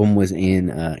then one of them was in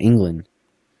England.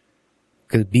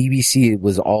 Because BBC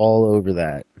was all over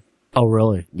that. Oh,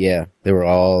 really? Yeah, they were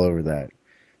all over that.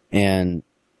 And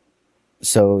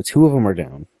so 2 of them are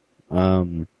down.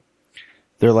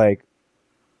 They're like,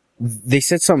 they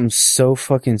said something so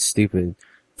fucking stupid.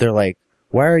 They're like,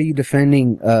 why are you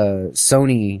defending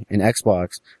Sony and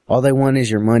Xbox? All they want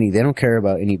is your money. They don't care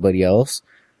about anybody else.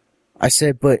 I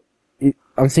said, but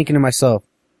I'm thinking to myself,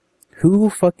 who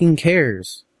fucking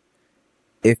cares?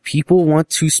 If people want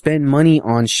to spend money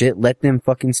on shit, let them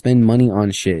fucking spend money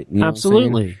on shit. You know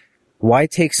Absolutely. Why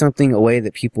take something away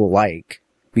that people like?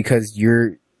 Because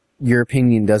your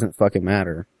opinion doesn't fucking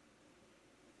matter.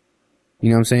 You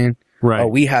know what I'm saying? Right. Oh,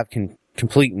 we have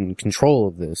complete control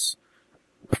of this.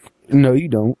 No, you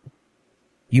don't.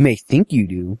 You may think you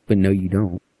do, but no, you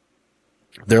don't.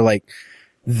 They're like,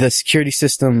 the security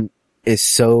system is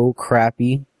so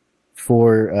crappy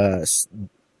for,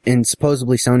 and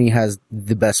supposedly Sony has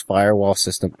the best firewall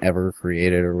system ever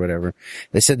created or whatever.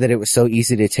 They said that it was so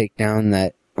easy to take down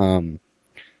that,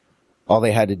 all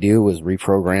they had to do was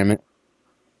reprogram it.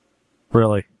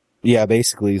 Really? Yeah,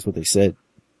 basically is what they said.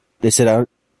 They said,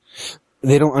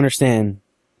 they don't understand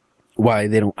why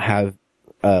they don't have,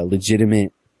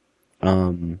 legitimate,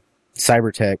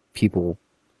 cyber tech people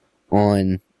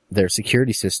on their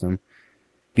security system,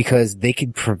 because they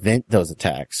could prevent those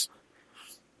attacks.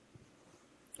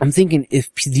 I'm thinking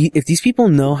if these people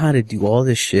know how to do all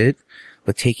this shit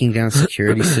with taking down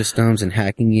security systems and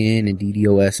hacking in and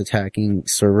DDoS attacking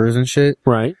servers and shit,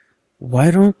 Right. why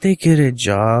don't they get a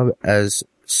job as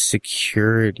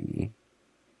security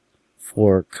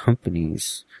for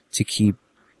companies to keep,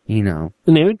 And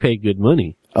they would pay good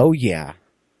money. oh yeah.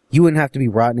 You wouldn't have to be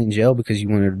rotting in jail because you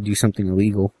wanted to do something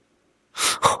illegal.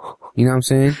 You know what I'm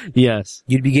saying? Yes.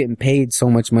 You'd be getting paid so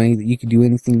much money that you could do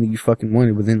anything that you fucking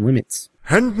wanted within limits.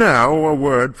 And now a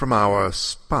word from our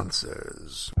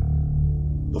sponsors.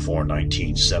 Before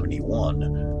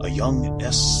 1971, a young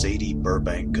S. Sadie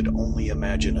Burbank could only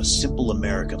imagine a simple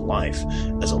American life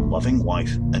as a loving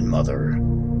wife and mother.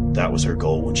 That was her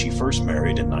goal when she first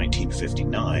married in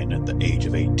 1959 at the age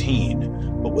of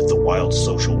 18, but with the wild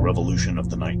social revolution of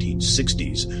the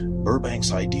 1960s,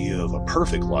 Burbank's idea of a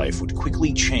perfect life would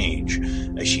quickly change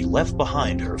as she left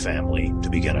behind her family to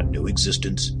begin a new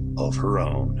existence of her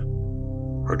own.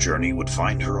 Her journey would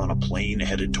find her on a plane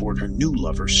headed toward her new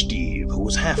lover, Steve, who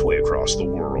was halfway across the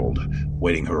world,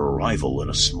 waiting her arrival in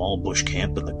a small bush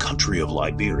camp in the country of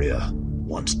Liberia.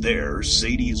 Once there,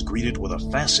 Sadie is greeted with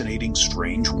a fascinating,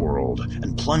 strange world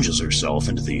and plunges herself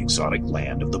into the exotic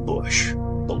land of the bush.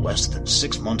 But less than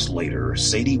 6 months later,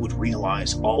 Sadie would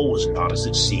realize all was not as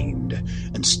it seemed,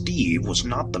 and Steve was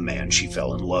not the man she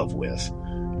fell in love with.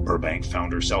 Burbank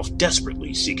found herself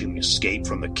desperately seeking escape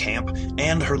from the camp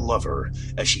and her lover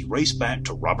as she raced back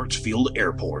to Roberts Field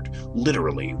Airport,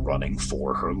 literally running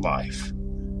for her life.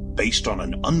 Based on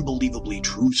an unbelievably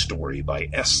true story by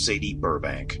S. Sadie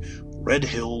Burbank, Red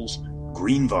Hills,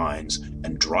 Green Vines,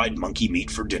 and Dried Monkey Meat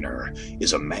for Dinner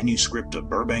is a manuscript of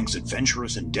Burbank's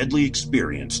adventurous and deadly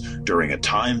experience during a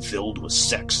time filled with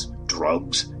sex,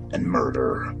 drugs, and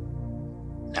murder.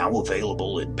 Now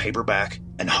available in paperback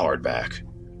and hardback.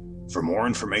 For more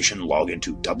information, log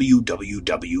into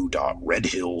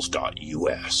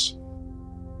www.redhills.us.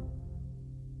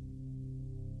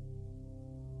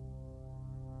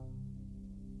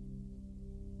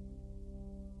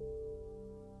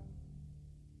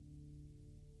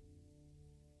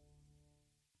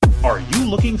 Are you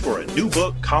looking for a new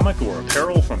book, comic, or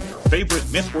apparel from your favorite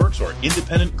MythWorks or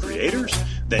independent creators?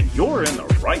 Then you're in the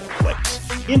right place.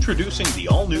 Introducing the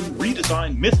all-new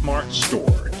redesigned MythMart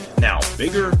store. Now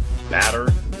bigger,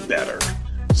 badder, better.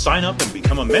 Sign up and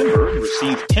become a member and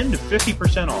receive 10 to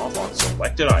 50% off on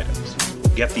selected items.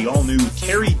 Get the all-new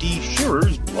Terry D.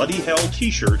 Shearer's Bloody Hell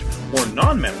t-shirt, or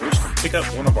non-members can pick up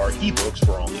one of our ebooks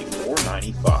for only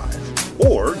 $4.95.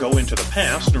 Or go into the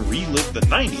past and relive the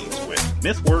 90s with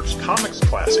MythWorks Comics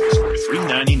Classics for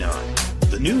 $3.99.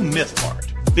 The new MythMart.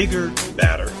 Bigger,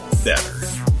 badder, better.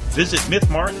 Visit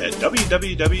MythMart at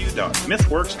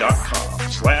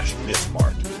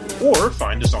www.mythworks.com/MythMart. Or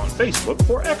find us on Facebook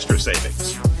for extra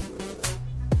savings.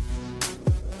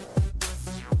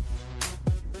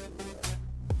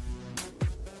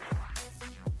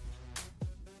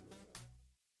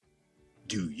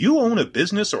 Do you own a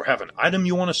business or have an item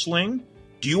you want to sling?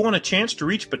 Do you want a chance to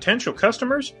reach potential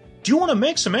customers? Do you want to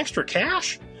make some extra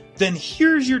cash? Then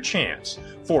here's your chance.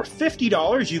 For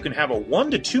 $50, you can have a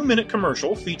 1 to 2 minute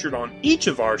commercial featured on each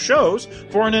of our shows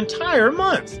for an entire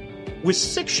month. With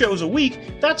 6 shows a week,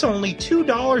 that's only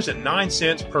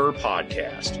 $2.09 per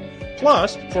podcast.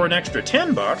 Plus, for an extra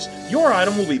 $10, your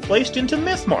item will be placed into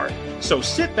MythMart. So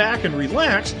sit back and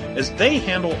relax as they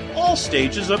handle all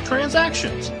stages of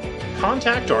transactions.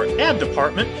 Contact our ad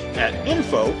department at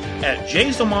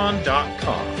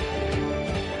info@jazamon.com.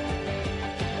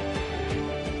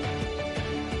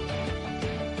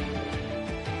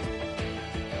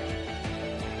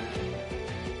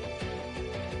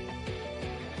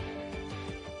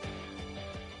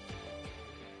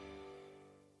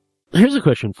 Here's a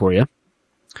question for you.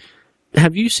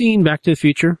 Have you seen Back to the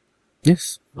Future?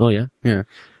 Yes. Oh, yeah? Yeah.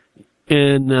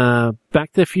 In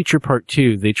Back to the Future Part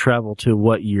 2, they travel to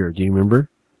what year? Do you remember?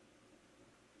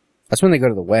 That's when they go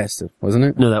to the West, wasn't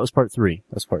it? No, that was Part 3.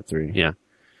 That's part 3. Yeah.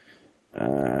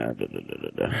 I'm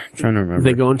trying to remember.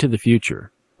 They go into the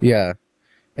future. Yeah.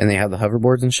 And they have the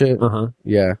hoverboards and shit? Uh-huh.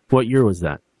 Yeah. What year was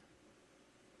that?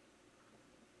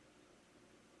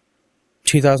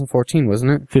 2014,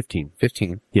 wasn't it? 15.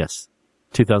 15. Yes.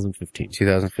 2015.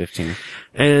 2015.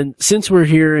 And since we're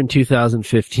here in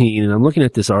 2015, and I'm looking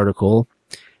at this article,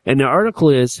 and the article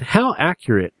is, how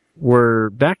accurate were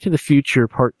Back to the Future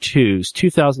Part 2's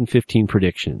 2015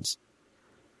 predictions?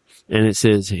 And it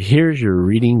says, here's your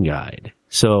reading guide.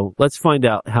 So let's find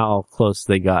out how close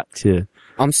they got to.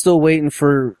 I'm still waiting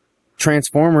for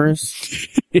Transformers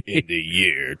in the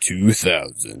year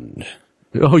 2000.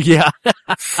 Oh, yeah.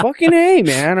 Fucking A,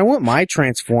 man. I want my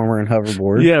Transformer and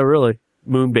hoverboard. Yeah, really.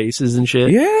 Moon bases and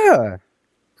shit. Yeah.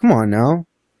 Come on now.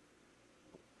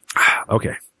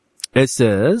 Okay. It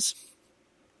says,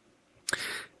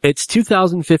 it's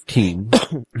 2015,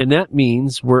 and that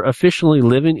means we're officially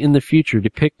living in the future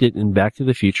depicted in Back to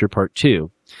the Future Part 2,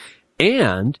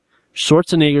 and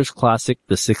Schwarzenegger's classic,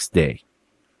 The Sixth Day.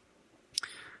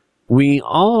 We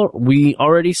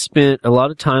already spent a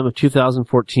lot of time of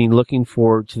 2014 looking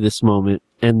forward to this moment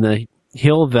and the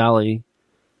Hill Valley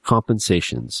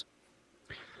compensations.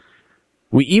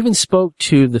 We even spoke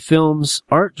to the film's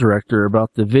art director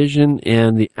about the vision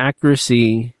and the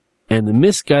accuracy and the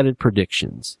misguided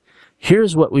predictions.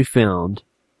 Here's what we found.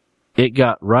 It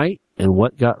got right and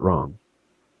what got wrong.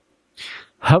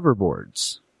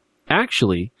 Hoverboards.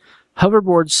 Actually,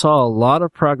 hoverboards saw a lot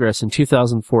of progress in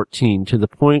 2014 to the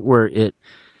point where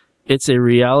it's a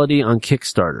reality on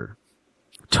Kickstarter.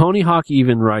 Tony Hawk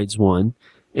even rides one,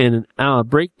 and a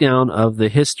breakdown of the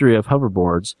history of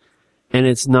hoverboards, and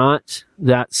it's not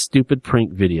that stupid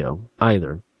prank video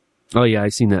either. Oh yeah,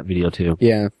 I've seen that video too.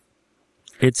 Yeah.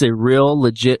 It's a real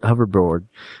legit hoverboard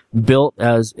built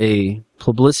as a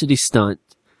publicity stunt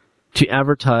to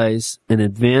advertise an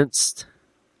advanced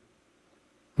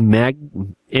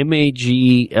maglev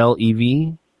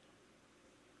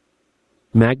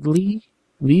Maglev?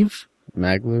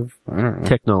 I don't know.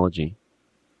 technology.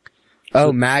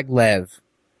 Oh, maglev.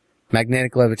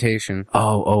 Magnetic levitation.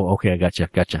 Oh, okay, I gotcha.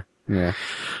 Yeah.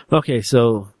 Okay,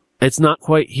 so it's not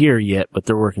quite here yet, but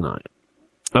they're working on it.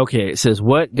 Okay, it says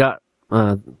what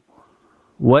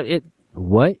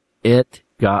it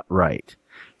got right.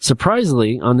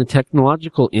 Surprisingly, on the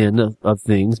technological end of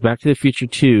things, Back to the Future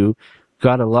 2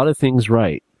 got a lot of things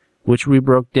right, which we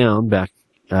broke down back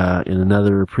in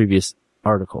another previous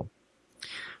article.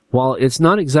 While it's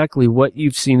not exactly what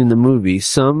you've seen in the movie,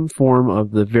 some form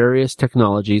of the various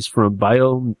technologies from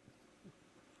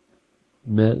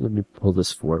let me pull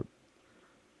this for it.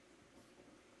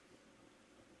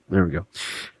 There we go.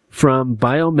 From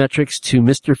biometrics to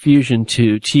Mr. Fusion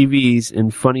to TVs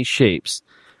in funny shapes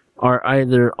are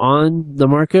either on the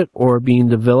market or being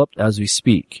developed as we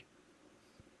speak.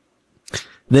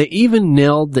 They even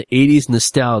nailed the 80s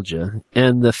nostalgia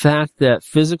and the fact that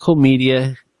physical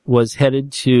media was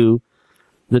headed to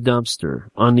the dumpster.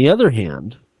 On the other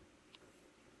hand,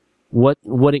 what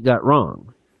it got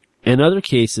wrong. In other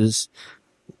cases,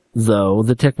 though,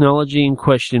 the technology in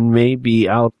question may be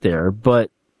out there,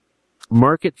 but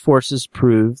market forces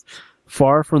proved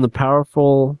far from the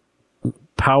powerful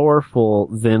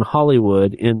than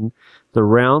Hollywood in the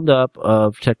roundup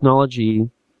of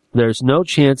technology. There's no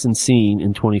chance in seeing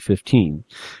in 2015.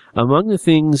 Among the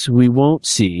things we won't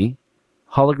see,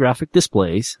 holographic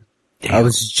displays. Damn. I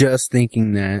was just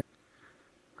thinking that.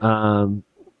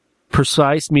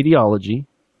 Precise meteorology,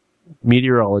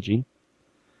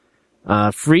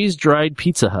 freeze-dried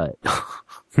Pizza Hut.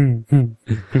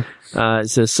 It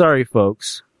says, sorry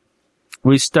folks,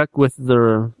 we stuck with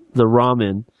the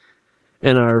ramen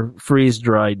and our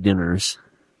freeze-dried dinners.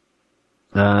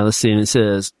 Let's see, and it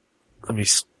says, let me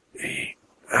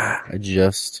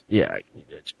adjust. Yeah, I need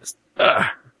to adjust.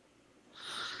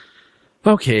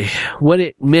 Okay, what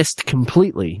it missed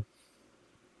completely.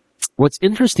 What's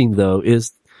interesting, though,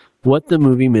 is what the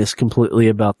movie missed completely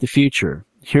about the future.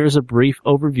 Here's a brief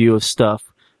overview of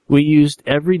stuff we used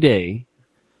every day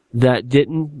that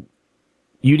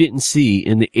you didn't see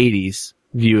in the 80s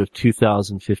view of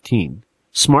 2015.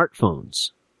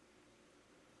 Smartphones,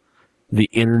 the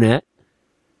internet,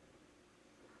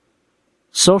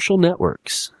 social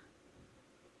networks,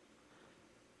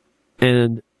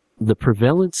 and the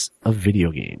prevalence of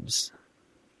video games.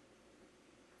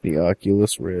 The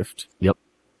Oculus Rift. Yep.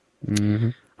 Mm-hmm.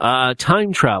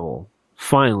 Time travel.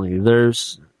 Finally,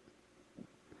 there's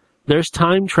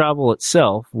time travel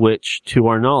itself, which, to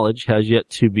our knowledge, has yet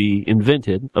to be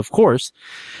invented. Of course,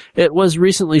 it was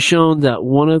recently shown that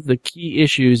one of the key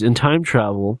issues in time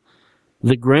travel,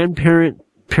 the grandparent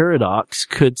paradox,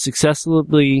 could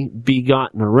successfully be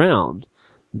gotten around.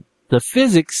 The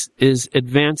physics is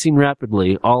advancing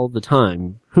rapidly all the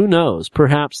time. Who knows?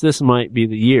 Perhaps this might be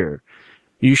the year.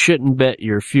 You shouldn't bet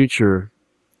your future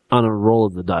on a roll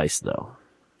of the dice, though.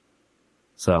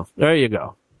 So, there you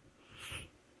go.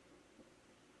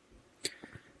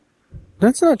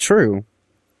 That's not true.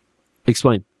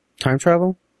 Explain. Time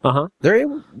travel? Uh-huh.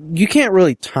 You can't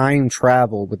really time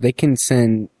travel, but they can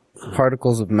send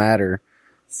particles of matter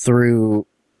through,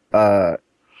 a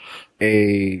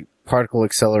particle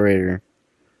accelerator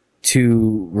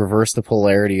to reverse the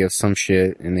polarity of some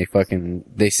shit, and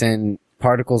they send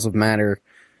particles of matter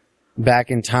back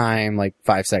in time like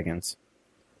 5 seconds.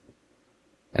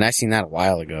 And I seen that a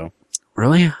while ago.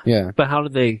 Really? Yeah. But how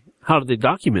did they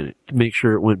document it to make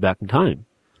sure it went back in time?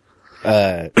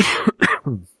 I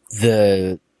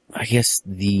guess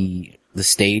the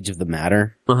stage of the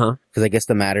matter. Uh-huh. Because I guess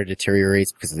the matter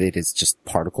deteriorates because it is just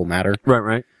particle matter.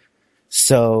 Right.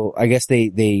 So I guess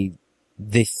they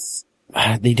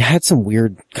had some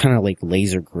weird kind of like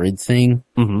laser grid thing.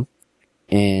 Mm-hmm.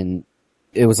 And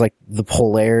it was like the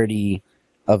polarity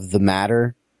of the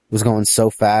matter was going so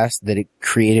fast that it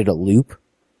created a loop.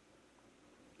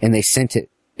 And they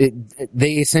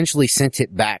they essentially sent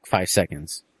it back 5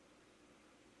 seconds.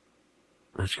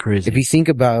 That's crazy. If you think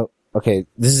about, okay,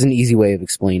 this is an easy way of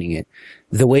explaining it.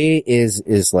 The way it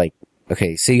is like,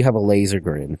 okay, say you have a laser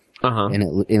grid. Uh-huh.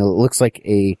 And it looks like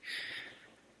a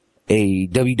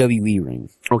WWE ring.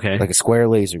 Okay. Like a square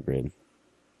laser grid.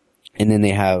 And then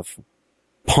they have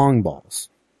pong balls.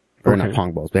 Or not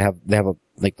pong balls, they have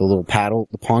like the little paddle,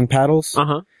 the pong paddles.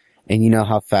 Uh-huh. And you know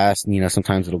how fast,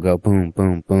 sometimes it'll go boom,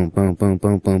 boom, boom, boom, boom,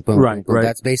 boom, boom, boom. Right, boom. right.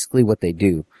 That's basically what they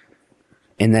do.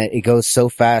 And that it goes so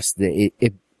fast that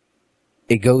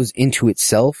it goes into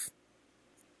itself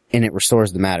and it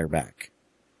restores the matter back.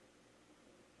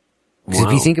 Because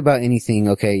if you think about anything,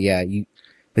 okay, yeah,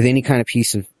 with any kind of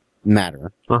piece of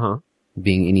matter, uh-huh,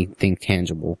 being anything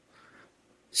tangible,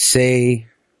 say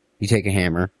you take a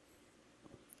hammer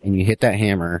and you hit that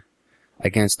hammer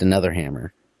against another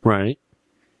hammer. Right.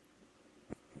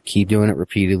 Keep doing it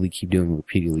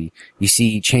repeatedly. You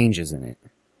see changes in it.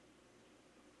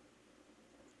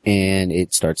 And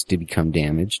it starts to become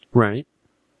damaged. Right.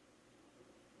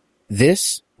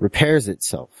 This repairs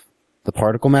itself. The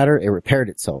particle matter, it repaired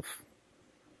itself.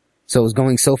 So it was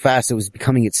going so fast, it was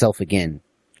becoming itself again.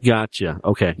 Gotcha.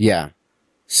 Okay. Yeah.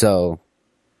 So,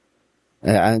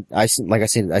 like I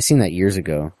said, I seen that years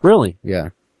ago. Really? Yeah.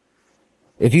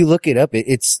 If you look it up,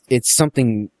 it's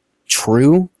something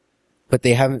true, but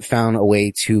they haven't found a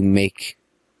way to make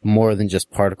more than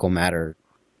just particle matter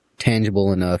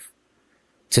tangible enough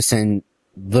to send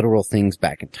literal things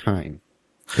back in time.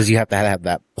 Because you have to have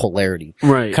that polarity.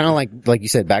 Right. Kind of like you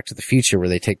said, Back to the Future, where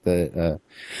they take the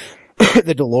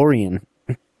the DeLorean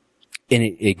and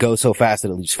it goes so fast that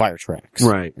it leaves fire tracks.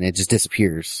 Right. And it just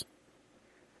disappears.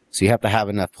 So you have to have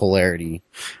enough polarity.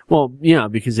 Well, yeah,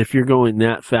 because if you're going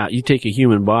that fast, you take a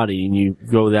human body and you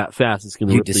go that fast, it's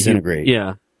going to disintegrate.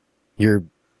 Yeah.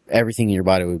 Everything in your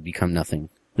body would become nothing.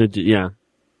 Yeah.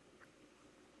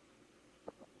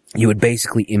 You would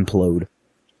basically implode.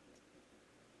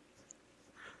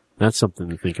 That's something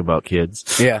to think about,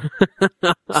 kids. Yeah.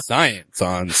 Science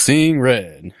on Seeing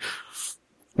Red.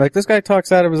 Like, this guy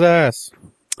talks out of his ass.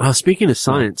 Speaking of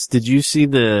science, did you see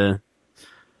it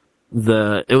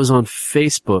was on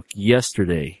Facebook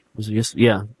yesterday. Was it yesterday?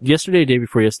 Yeah. Yesterday, day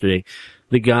before yesterday.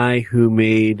 The guy who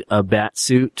made a bat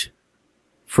suit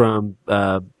from,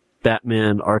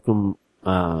 Batman Arkham,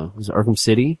 was it Arkham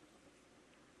City?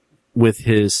 With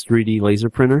his 3D laser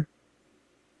printer.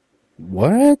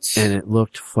 What? And it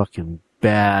looked fucking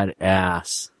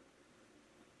badass.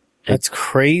 That's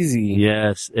crazy.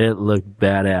 Yes, it looked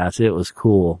badass. It was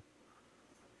cool.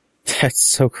 That's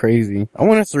so crazy. I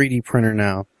want a 3D printer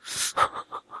now.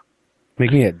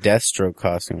 Make me a Deathstroke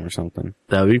costume or something.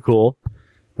 That'd be cool.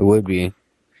 It would be.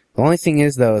 The only thing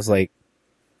is though, is like,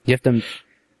 you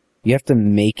have to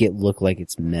make it look like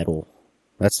it's metal.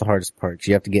 That's the hardest part. 'Cause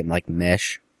you have to get like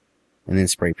mesh and then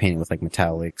spray paint it with like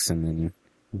metallics and then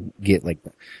get like,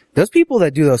 those people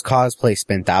that do those cosplays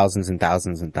spend thousands and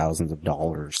thousands and thousands of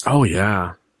dollars. Oh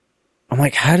yeah. I'm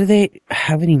like, how do they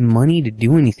have any money to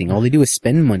do anything? All they do is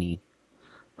spend money.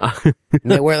 And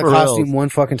they wear the For costume reals. one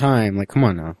fucking time. Like, come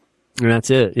on now. And that's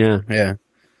it. Yeah. Yeah.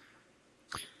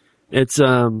 It's,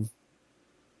 I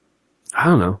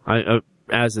don't know.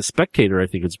 As a spectator, I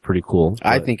think it's pretty cool.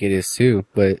 I but- think it is too,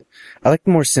 but I like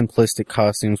the more simplistic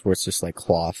costumes where it's just like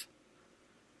cloth.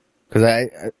 Cause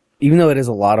even though it is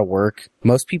a lot of work,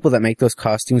 most people that make those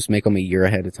costumes make them a year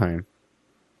ahead of time.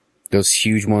 Those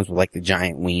huge ones with like the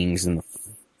giant wings and the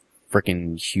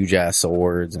freaking huge ass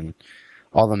swords and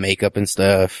all the makeup and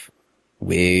stuff,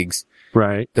 wigs.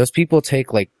 Right. Those people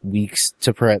take like weeks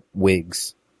to prep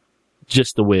wigs,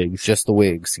 Just the wigs. just the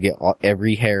wigs to get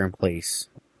every hair in place.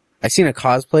 I seen a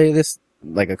cosplay of this,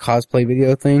 like a cosplay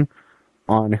video thing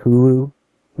on Hulu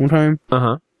one time.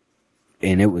 Uh-huh.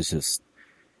 And it was just,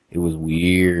 It was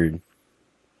weird.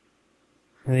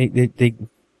 They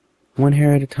one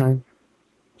hair at a time.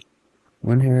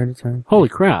 One hair at a time. Holy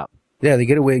crap. Yeah, they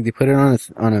get a wig, they put it on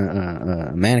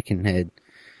a mannequin head,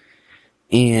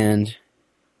 and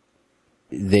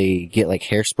they get like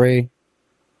hairspray.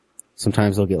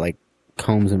 Sometimes they'll get like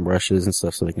combs and brushes and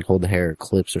stuff so they can hold the hair, or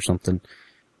clips or something.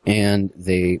 And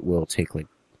they will take like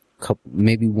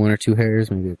maybe one or two hairs,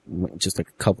 maybe just like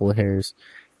a couple of hairs,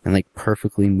 and like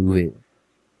perfectly move it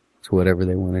to whatever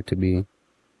they want it to be.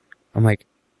 I'm like,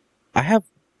 I have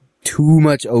too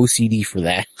much OCD for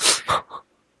that.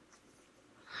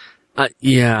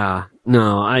 Yeah.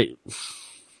 No,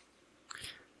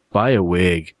 buy a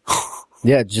wig.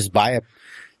 Yeah, just buy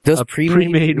a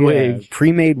pre-made wig.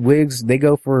 Pre-made wigs, they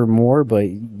go for more, but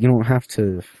you don't have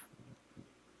to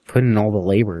put in all the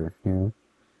labor, you know?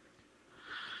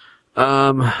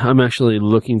 I'm actually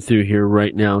looking through here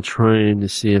right now, trying to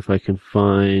see if I can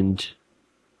find,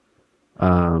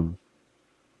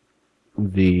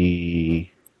 the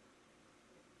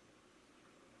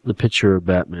picture of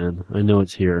Batman. I know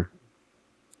it's here.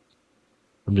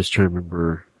 I'm just trying to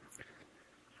remember.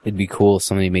 It'd be cool if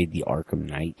somebody made the Arkham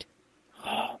Knight.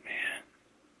 Oh, man.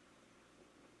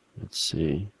 Let's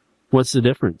see. What's the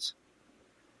difference?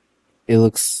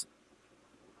 It's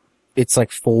like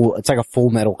a full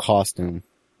metal costume.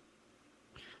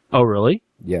 Oh, really?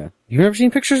 Yeah. You've never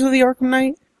seen pictures of the Arkham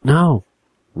Knight? No.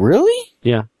 Really?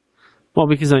 Yeah. Well,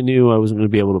 because I knew I wasn't going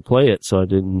to be able to play it, so I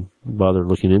didn't bother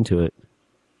looking into it.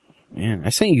 Man, I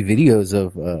sent you videos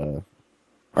of,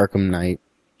 Arkham Knight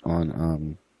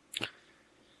on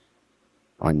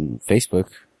Facebook.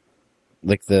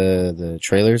 Like the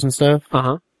trailers and stuff.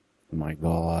 Uh-huh. Oh my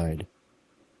god.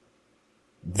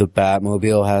 The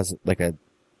Batmobile has like a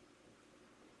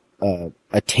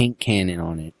tank cannon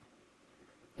on it.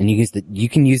 And you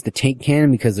can use the tank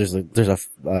cannon because there's a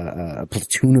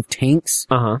platoon of tanks.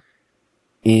 Uh-huh.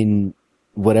 In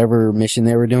whatever mission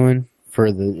they were doing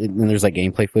and there's like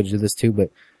gameplay footage of this too, but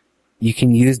you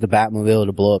can use the Batmobile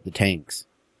to blow up the tanks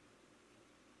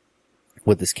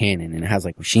with this cannon, and it has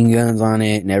like machine guns on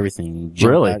it and everything. You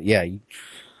jump Really? out, yeah. I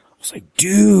was like,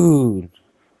 dude,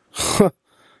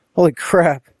 holy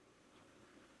crap.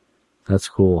 That's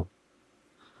cool.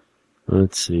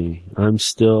 Let's see. I'm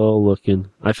still looking.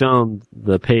 I found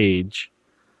the page.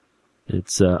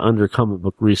 It's under comic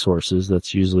book resources.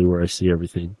 That's usually where I see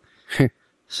everything.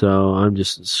 So I'm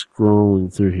just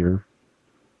scrolling through here.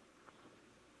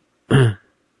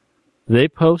 They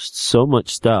post so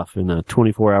much stuff in a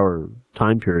 24-hour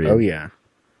time period. Oh yeah.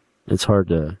 It's hard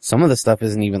to... Some of the stuff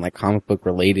isn't even like comic book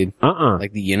related.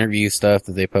 Like the interview stuff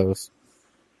that they post.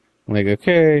 I'm like,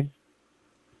 okay.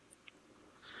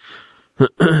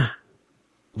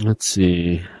 Let's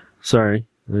see. Sorry.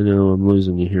 I know I'm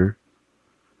losing you here.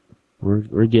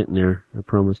 We're getting there, I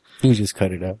promise. You just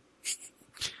cut it out.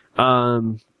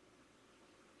 Have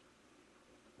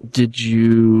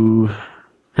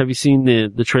you seen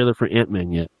the trailer for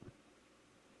Ant-Man yet?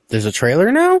 There's a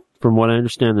trailer now? From what I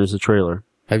understand, there's a trailer.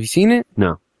 Have you seen it?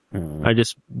 No. Oh. I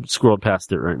just scrolled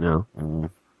past it right now.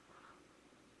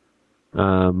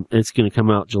 Oh. It's gonna come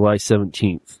out July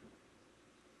 17th.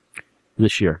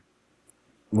 This year.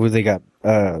 Where they got,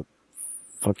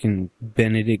 fucking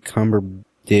Benedict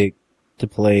Cumberbatch to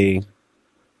play,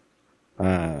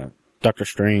 Doctor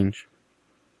Strange.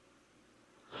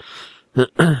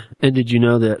 And did you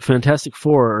know that Fantastic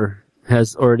Four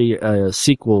has already a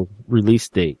sequel release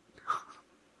date?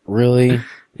 Really?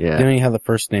 Yeah. They don't even have the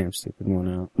first damn stupid one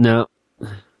out. No.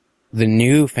 The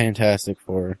new Fantastic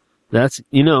Four. That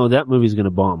movie's gonna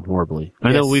bomb horribly.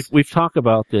 I know Yes. we've talked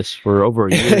about this for over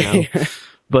a year now,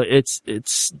 but it's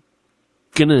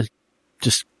gonna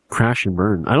just crash and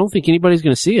burn. I don't think anybody's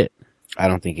gonna see it. I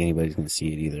don't think anybody's gonna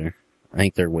see it either. I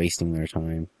think they're wasting their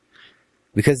time.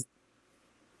 Because,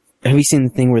 have you seen the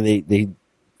thing where they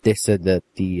said that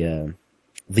the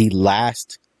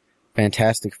last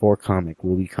Fantastic Four comic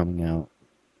will be coming out,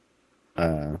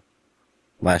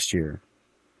 last year.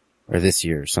 Or this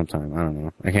year sometime. I don't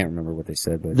know. I can't remember what they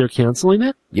said, but... They're canceling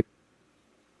it? Yep.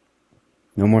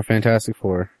 No more Fantastic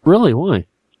Four. Really? Why?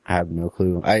 I have no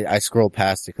clue. I scrolled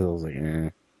past it because I was like,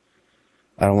 I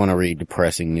don't want to read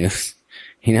depressing news.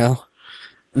 You know?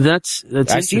 That's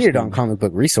I seen it on comic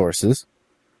book resources.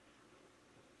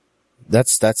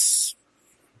 That's,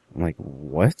 I'm like,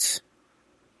 what?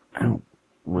 I don't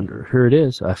wonder. Here it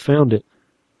is. I found it.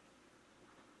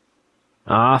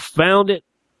 I found it.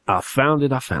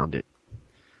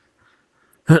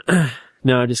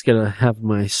 Now I just gotta have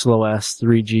my slow ass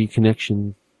 3G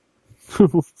connection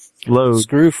load.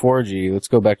 Screw 4G. Let's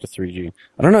go back to 3G.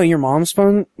 I don't know, your mom's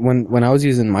phone, when I was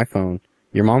using my phone,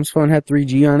 Your mom's phone had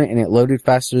 3G on it, and it loaded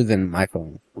faster than my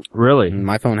phone. Really? And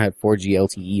my phone had 4G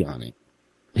LTE on it.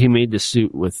 He made the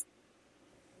suit with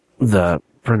the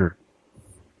printer.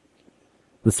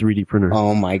 The 3D printer.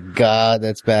 Oh my god,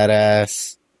 that's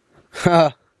badass.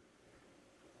 Ha.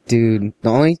 Dude,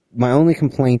 my only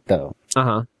complaint though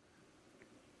Uh-huh.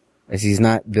 is he's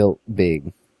not built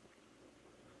big.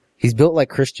 He's built like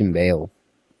Christian Bale.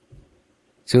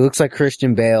 So he looks like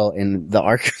Christian Bale in the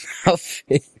Arkham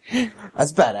outfit.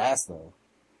 That's badass though.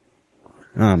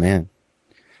 Oh man.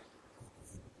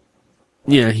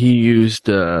 Yeah, he used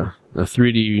a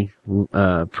 3D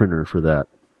printer for that.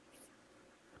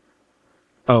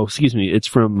 Oh, excuse me. It's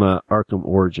from Arkham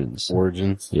Origins.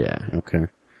 Origins? Yeah. Okay.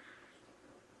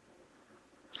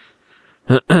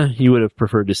 You would have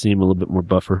preferred to see him a little bit more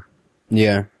buffer.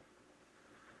 Yeah.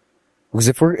 Because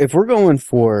if we're going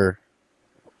for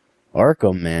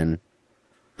Arkham, man,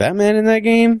 Batman in that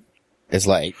game is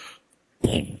like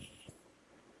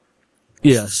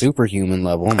Yeah. superhuman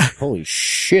level. I'm like, holy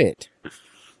shit.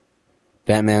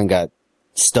 Batman got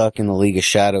stuck in the League of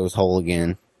Shadows hole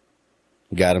again.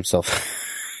 He got himself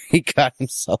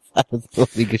out of the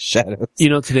League of Shadows. You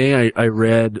know, today I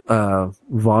read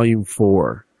volume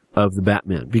 4 of the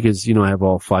Batman because, you know, I have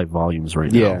all 5 volumes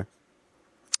right now. Yeah.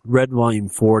 Read volume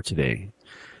 4 today.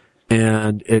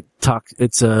 And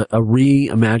it's a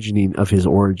reimagining of his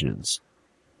origins.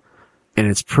 And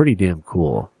it's pretty damn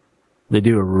cool. They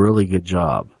do a really good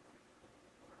job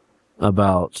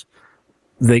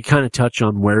they kind of touch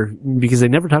on because they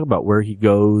never talk about where he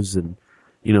goes and,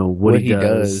 you know, what he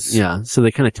does. Yeah. So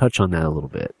they kind of touch on that a little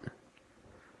bit.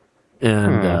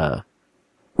 And,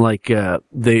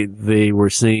 they were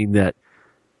saying that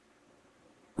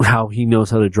how he knows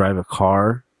how to drive a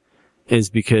car is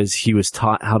because he was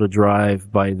taught how to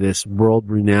drive by this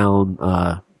world-renowned,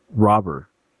 robber.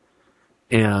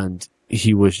 And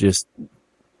he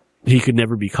could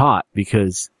never be caught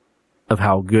because of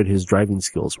how good his driving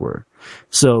skills were.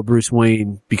 So Bruce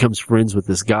Wayne becomes friends with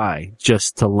this guy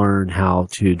just to learn how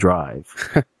to drive.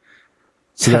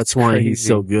 So that's why crazy. he's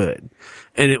so good.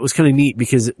 And it was kind of neat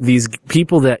because these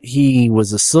people that he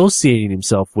was associating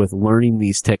himself with learning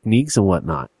these techniques and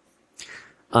whatnot,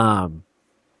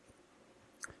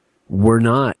 were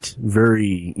not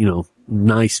very, you know,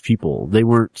 nice people. They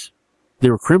were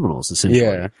criminals essentially.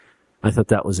 Yeah. I thought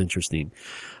that was interesting.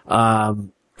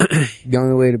 The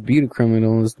only way to beat a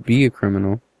criminal is to be a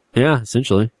criminal. Yeah,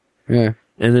 essentially. Yeah.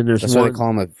 And then That's why they call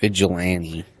him a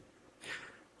vigilante.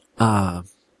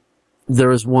 There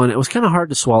was one, it was kind of hard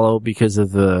to swallow because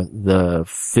of the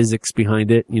physics behind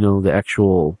it, you know, the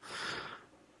actual,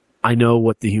 I know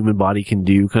what the human body can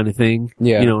do kind of thing,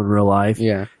 Yeah. you know, in real life.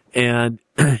 Yeah. And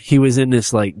he was in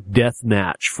this like death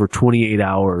match for 28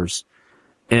 hours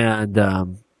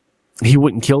and, he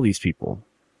wouldn't kill these people.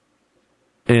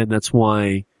 And that's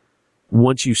why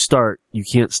once you start, you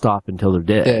can't stop until they're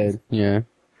dead. Yeah.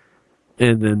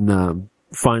 And then,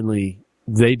 finally,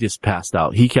 they just passed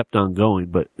out. He kept on going,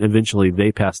 but eventually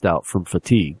they passed out from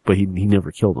fatigue, but he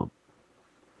never killed them.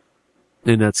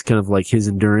 And that's kind of like his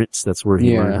endurance. That's where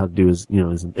he learned how to do his, you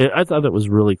know, I thought that was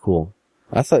really cool.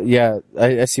 I thought, yeah,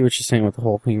 I see what you're saying with the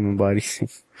whole human body thing.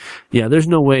 Yeah, there's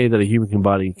no way that a human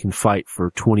body can fight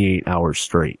for 28 hours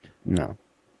straight. No.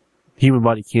 Human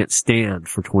body can't stand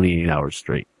for 28 hours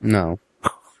straight. No.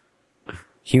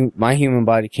 My human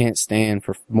body can't stand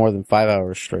for more than 5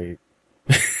 hours straight.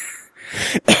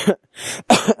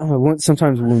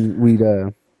 Sometimes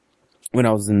when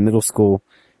I was in middle school,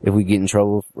 if we get in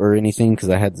trouble or anything, because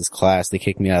I had this class, they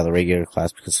kicked me out of the regular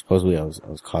class because supposedly I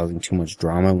was causing too much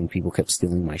drama when people kept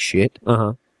stealing my shit.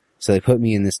 Uh-huh. So they put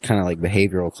me in this kind of like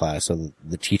behavioral class. So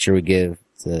the teacher would give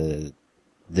the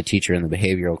teacher in the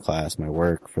behavioral class my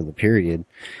work for the period.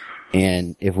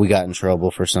 And if we got in trouble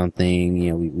for something,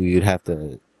 you know, we would have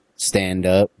to stand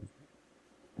up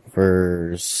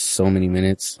for so many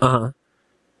minutes. Uh-huh.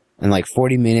 And like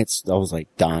 40 minutes, I was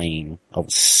like dying. I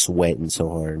was sweating so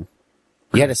hard.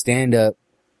 You had to stand up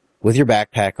with your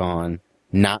backpack on,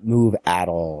 not move at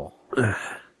all.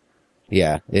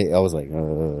 Yeah, I was like,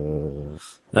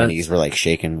 my knees were like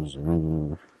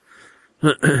shaking.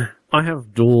 I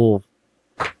have dual,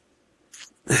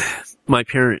 my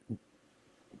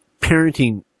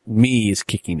parenting me is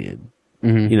kicking in,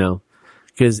 you know,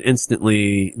 because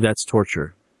instantly that's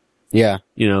torture. Yeah.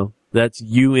 You know, that's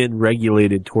UN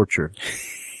regulated torture.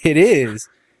 It is.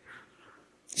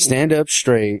 Stand up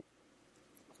straight.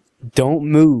 Don't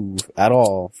move at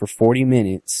all for 40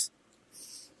 minutes.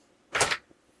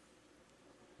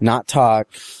 Not talk.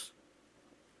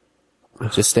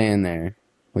 Just stand there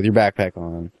with your backpack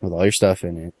on, with all your stuff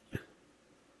in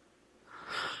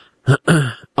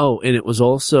it. Oh, and it was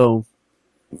also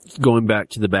going back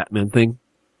to the Batman thing,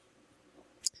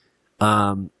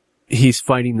 he's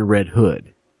fighting the Red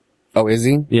Hood. Oh, is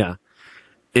he? Yeah.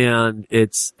 And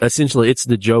it's essentially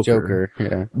the Joker.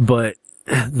 Yeah. But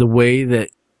the way that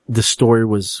the story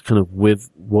was kind of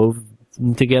woven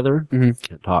together,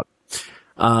 can't talk.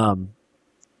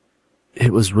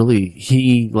 It was really,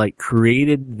 he like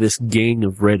created this gang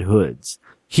of Red Hoods.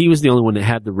 He was the only one that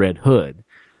had the Red Hood.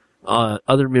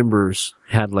 Other members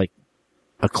had like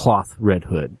a cloth Red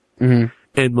Hood. And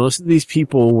most of these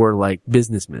people were like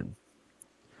businessmen.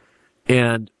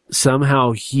 And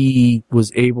somehow he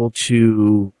was able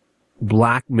to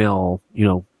blackmail,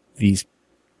 these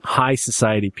high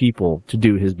society people to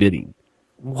do his bidding.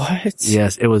 What?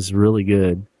 Yes, it was really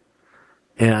good.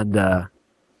 And,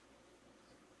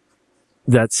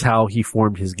 that's how he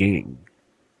formed his gang.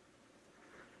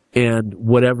 And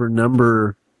whatever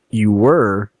number you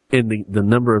were in the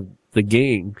number of the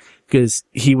gang, because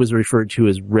he was referred to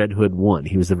as Red Hood 1.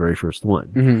 He was the very first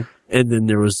one. And then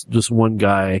there was this one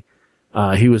guy,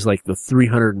 he was like the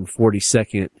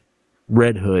 342nd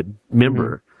Red Hood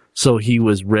member. So he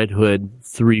was Red Hood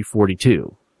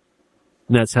 342.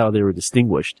 And that's how they were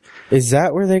distinguished. Is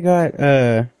that where they got,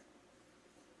 I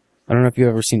don't know if you've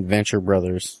ever seen Venture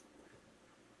Brothers,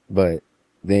 but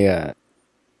they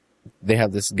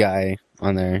have this guy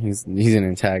on there. He's an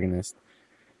antagonist.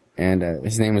 And,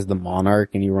 his name is the Monarch,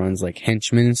 and he runs like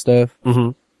henchmen and stuff.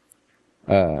 And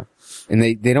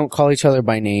they don't call each other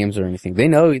by names or anything. They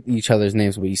know each other's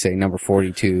names, but you say number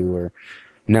 42 or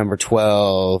number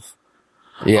 12.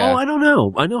 Yeah. Oh, I don't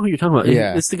know. I know who you're talking about.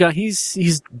 Yeah. It's the guy,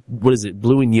 he's, what is it?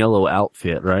 Blue and yellow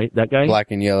outfit, right? That guy?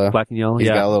 Black and yellow. Black and yellow. He's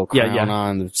yeah. got a little crown yeah.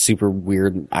 on, the super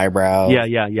weird eyebrows.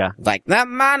 Yeah. Like the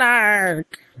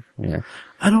Monarch. Yeah.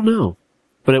 I don't know.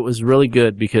 But it was really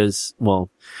good because,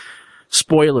 well,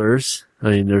 spoilers.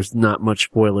 I mean, there's not much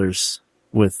spoilers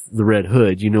with the Red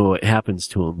Hood. You know what happens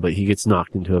to him, but he gets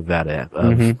knocked into a vat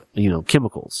of,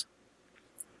 chemicals.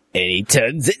 And he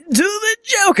turns into the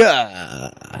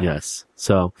Joker. Yes.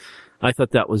 So I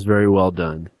thought that was very well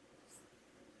done.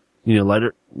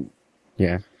 Lighter.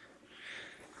 Yeah.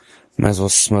 Might as well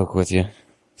smoke with you.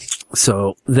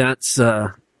 So that's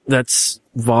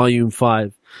volume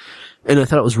 5. And I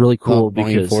thought it was really cool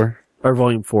Volume because, 4? or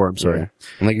volume 4, I'm sorry. Yeah.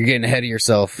 I'm like, you're getting ahead of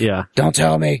yourself. Yeah. Don't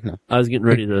tell me. No. I was getting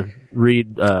ready to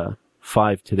read,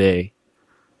 5 today,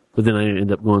 but then I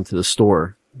ended up going to the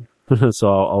store.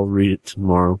 So I'll read it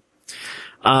tomorrow.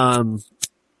 But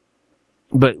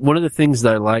one of the things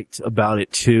that I liked about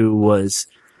it too was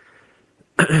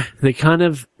they kind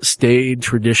of stayed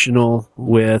traditional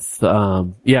with, I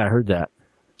heard that.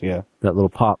 Yeah. That little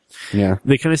pop. Yeah.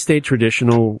 They kind of stayed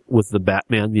traditional with the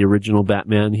Batman, the original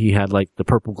Batman. He had like the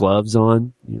purple gloves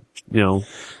on, Yeah.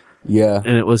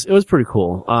 and it was pretty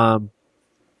cool.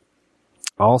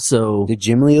 Also, Did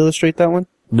Jim Lee illustrate that one?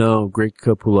 no, Greg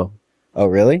Capullo. Oh,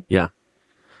 really? Yeah.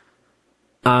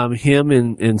 Him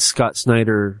and Scott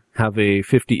Snyder have a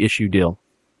 50 issue deal.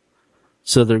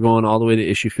 So they're going all the way to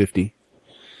issue 50.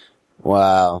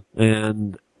 Wow.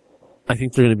 And I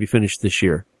think they're going to be finished this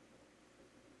year.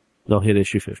 They'll hit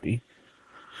issue 50.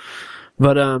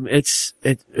 But,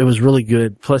 it was really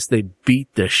good. Plus they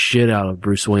beat the shit out of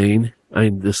Bruce Wayne. I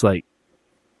mean, just like,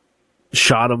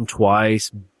 shot him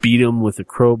twice, beat him with a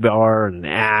crowbar and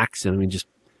an axe, and I mean,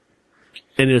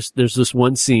 and there's this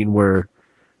one scene where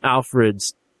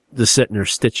Alfred's just sitting there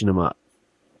stitching him up.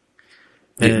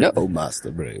 And,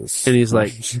 Master Bruce. and he's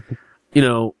like,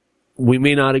 we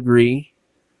may not agree.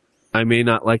 I may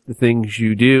not like the things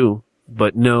you do,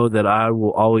 but know that I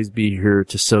will always be here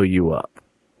to sew you up.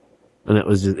 And it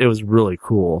was really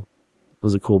cool. It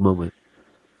was a cool moment.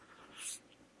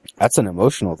 That's an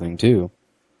emotional thing too.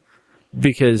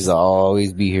 Because I'll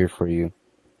always be here for you.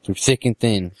 Through thick and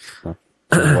thin. No.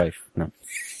 His wife. No.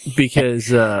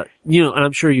 Because, and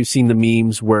I'm sure you've seen the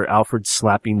memes where Alfred's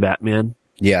slapping Batman.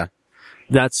 Yeah.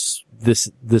 That's this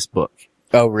book.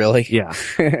 Oh, really? Yeah.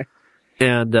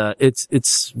 And,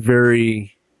 it's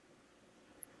very,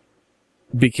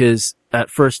 because at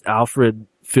first Alfred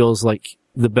feels like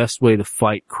the best way to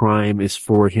fight crime is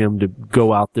for him to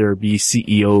go out there, be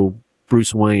CEO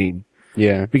Bruce Wayne.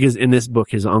 Yeah. Because in this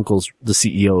book, his uncle's the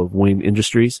CEO of Wayne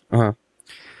Industries. Uh-huh.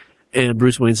 And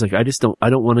Bruce Wayne's like, I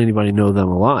don't want anybody to know that I'm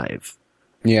alive.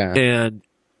 Yeah. And,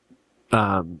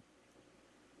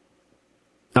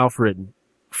 Alfred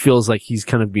feels like he's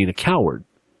kind of being a coward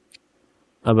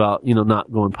about,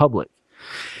 not going public.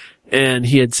 And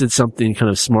he had said something kind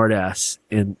of smart ass,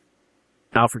 and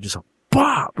Alfred just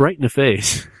bop right in the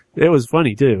face. It was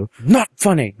funny too. Not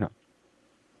funny. No.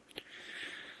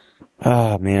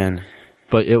 Oh, man.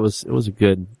 But it was a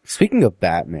good. Speaking of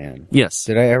Batman. Yes.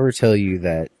 Did I ever tell you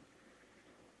that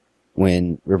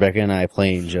when Rebecca and I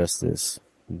play Injustice,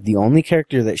 the only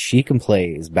character that she can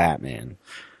play is Batman.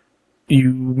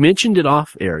 You mentioned it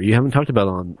off air. You haven't talked about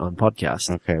it on podcast.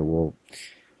 Okay, well,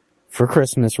 for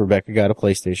Christmas, Rebecca got a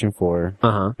PlayStation 4.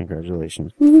 Uh-huh.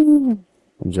 Congratulations. I'm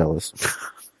jealous.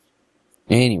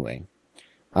 Anyway,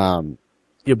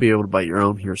 You'll be able to buy your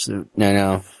own here soon.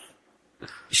 no.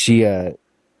 She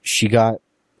got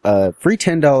a free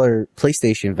 $10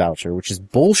 PlayStation voucher, which is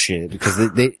bullshit because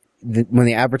when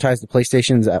they advertised the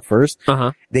PlayStations at first,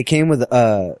 Uh-huh. they came with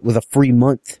a free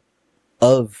month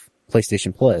of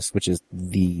PlayStation Plus, which is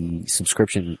the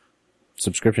subscription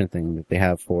thing that they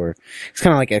have for, it's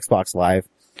kind of like Xbox Live.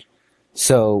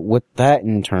 So what that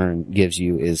in turn gives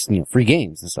you is, free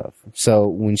games and stuff. So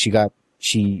when she got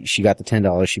the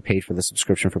 $10, she paid for the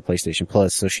subscription for PlayStation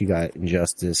Plus, so she got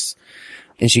Injustice,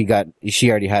 and she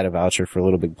already had a voucher for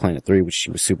Little Big Planet 3, which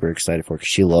she was super excited for because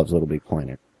she loves Little Big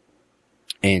Planet.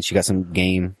 And she got some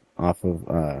game off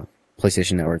of,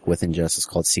 PlayStation Network with Injustice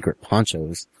called Secret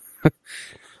Ponchos,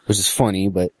 which is funny,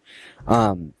 but,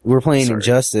 we were playing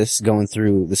Injustice, going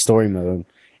through the story mode,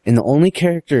 and the only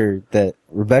character that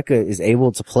Rebecca is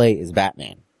able to play is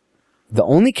Batman. The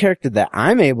only character that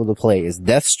I'm able to play is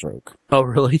Deathstroke. Oh,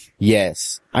 really?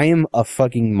 Yes. I am a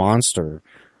fucking monster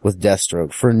with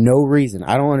Deathstroke for no reason.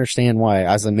 I don't understand why.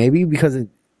 I was like, maybe because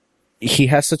he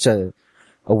has such a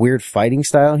weird fighting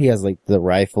style. He has like the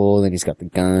rifle, and he's got the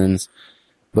guns.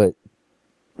 But,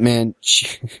 man,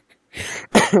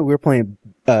 we were playing,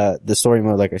 the story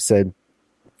mode, like I said.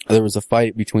 There was a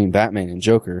fight between Batman and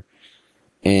Joker.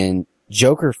 And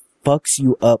Joker fucks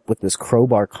you up with this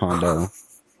crowbar combo.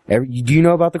 Do you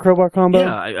know about the crowbar combo?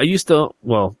 Yeah, I used to,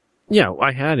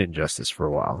 I had Injustice for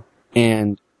a while.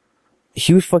 And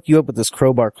he would fuck you up with this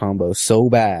crowbar combo so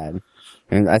bad.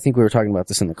 And I think we were talking about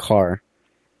this in the car.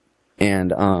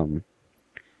 And,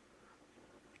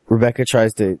 Rebecca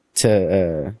tries to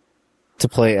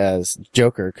play as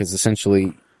Joker, because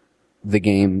essentially the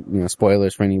game,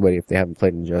 spoilers for anybody if they haven't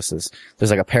played Injustice,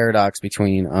 there's like a paradox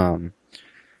between,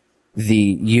 the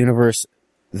universe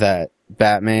that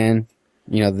Batman,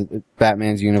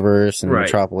 Batman's universe and right.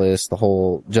 Metropolis, the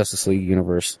whole Justice League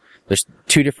universe. There's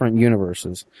two different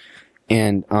universes.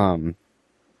 And,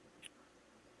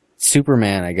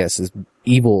 Superman, I guess, is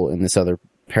evil in this other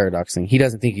paradox thing. He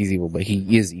doesn't think he's evil, but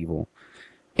he is evil.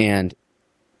 And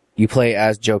you play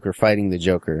as Joker fighting the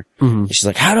Joker. Mm-hmm. And she's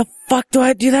like, how the fuck do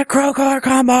I do that crowbar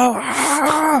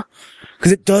combo?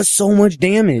 Because it does so much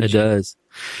damage. It does.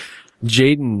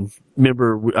 Jaden,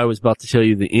 remember, I was about to tell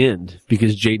you the end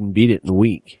because Jaden beat it in a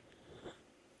week.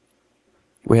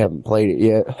 We haven't played it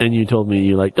yet. And you told me,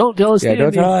 you're like, don't tell us the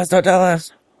don't ending. tell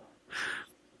us.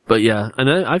 But yeah,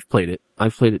 and I've played it.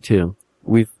 I've played it too.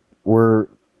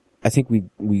 I think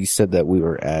we said that we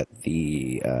were at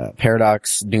the,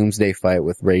 Paradox Doomsday fight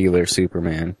with regular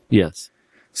Superman. Yes.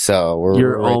 So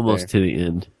you're right almost there. to the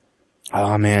end.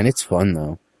 Oh man, it's fun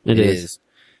though. It is.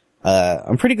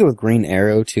 I'm pretty good with Green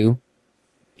Arrow too.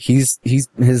 His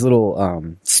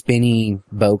little, spinny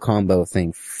bow combo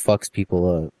thing fucks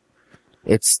people up.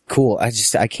 It's cool.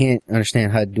 I can't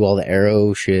understand how to do all the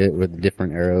arrow shit with the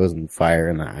different arrows and fire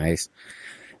and the ice.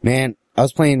 Man, I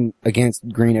was playing against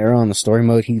Green Arrow on the story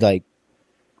mode.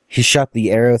 He shot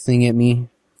the arrow thing at me,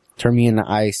 turned me into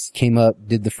ice, came up,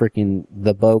 did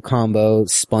the bow combo,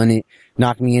 spun it,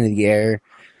 knocked me into the air,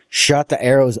 shot the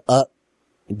arrows up,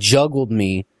 juggled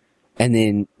me, and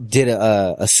then did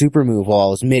a super move while I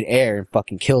was mid-air and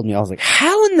fucking killed me. I was like,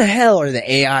 how in the hell are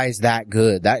the AIs that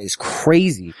good? That is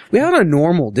crazy. We had a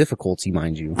normal difficulty,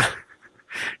 mind you.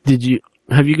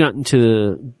 Have you gotten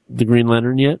to the Green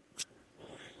Lantern yet?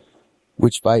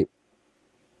 Which fight?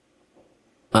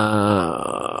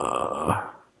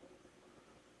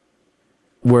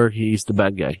 Where he's the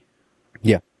bad guy.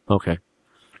 Yeah. Okay.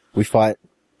 We fought,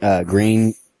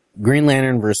 Green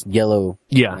Lantern versus Yellow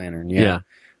Lantern. Yeah.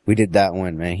 We did that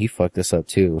one, man. He fucked us up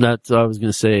too. That's what I was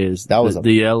gonna say is that was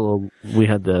the yellow, we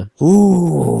had the...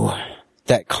 Ooh.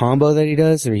 That combo that he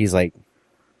does, where he's like,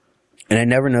 and I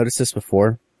never noticed this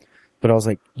before, but I was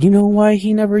like, you know why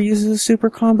he never uses a super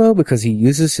combo? Because he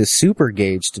uses his super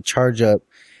gauge to charge up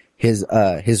his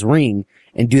ring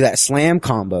and do that slam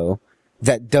combo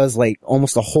that does like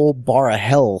almost a whole bar of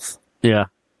health. Yeah.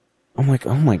 I'm like,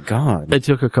 oh my god. It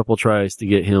took a couple tries to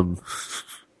get him.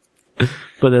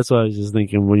 But that's what I was just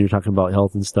thinking when you're talking about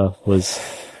health and stuff was...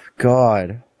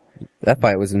 God. That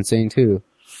fight was insane too.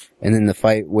 And then the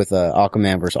fight with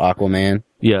Aquaman versus Aquaman.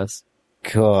 Yes.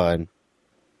 God.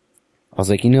 I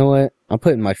was like, you know what? I'm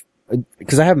putting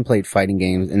because I haven't played fighting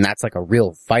games, and that's like a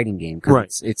real fighting game. Cause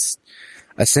right. It's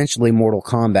essentially Mortal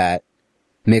Kombat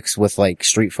mixed with like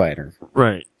Street Fighter.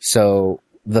 Right. So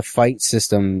the fight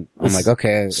system, I'm like,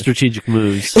 okay. Strategic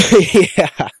moves.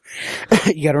 Yeah.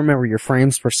 You gotta remember your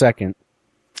frames per second.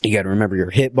 You gotta remember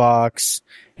your hitbox.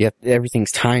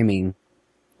 Everything's timing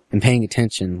and paying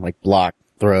attention, like block,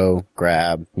 throw,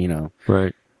 grab, you know.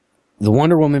 Right. The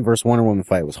Wonder Woman versus Wonder Woman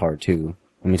fight was hard too.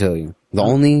 Let me tell you. The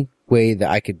only way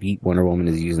that I could beat Wonder Woman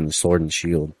is using the sword and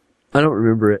shield. I don't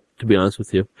remember it, to be honest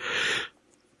with you.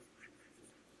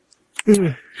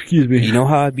 Excuse me. You know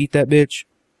how I beat that bitch?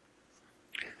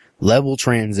 Level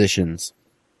transitions.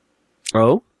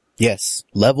 Oh? Yes.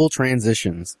 Level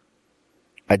transitions.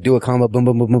 I do a combo, boom,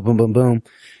 boom, boom, boom, boom, boom, boom.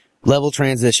 Level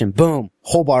transition, boom.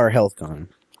 Whole bar of health gone.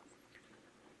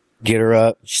 Get her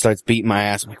up. She starts beating my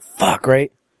ass. I'm like, fuck,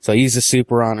 right? So I use the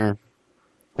super on her.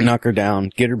 Knock her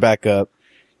down. Get her back up.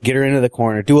 Get her into the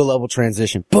corner. Do a level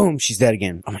transition. Boom. She's dead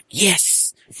again. I'm like,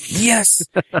 yes. Yes.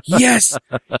 Yes.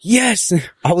 Yes.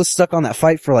 I was stuck on that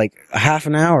fight for like a half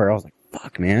an hour. I was like,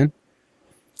 fuck, man.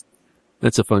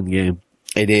 That's a fun game.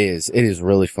 It is. It is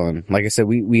really fun. Like I said,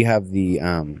 we have the,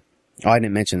 I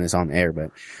didn't mention this on air, but,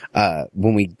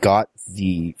 when we got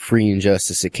the Free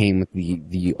Injustice, it came with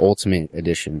the Ultimate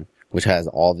Edition, which has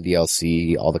all the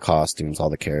DLC, all the costumes, all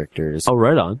the characters. Oh,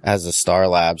 right on. It has the Star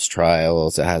Labs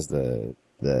trials. It has the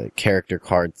character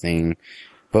card thing.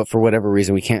 But for whatever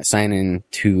reason, we can't sign in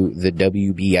to the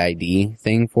WBID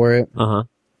thing for it. Uh-huh.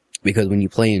 Because when you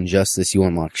play Injustice, you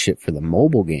unlock shit for the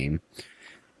mobile game.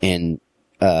 And,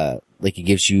 like it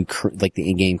gives you like the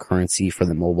in-game currency for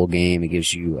the mobile game. It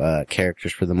gives you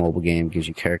characters for the mobile game. It gives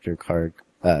you character card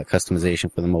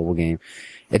customization for the mobile game.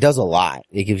 It does a lot.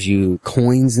 It gives you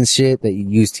coins and shit that you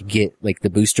use to get like the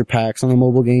booster packs on the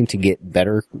mobile game to get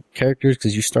better characters.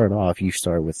 Because you start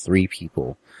with 3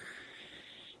 people,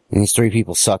 and these 3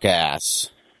 people suck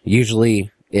ass.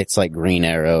 Usually it's like Green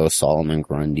Arrow, Solomon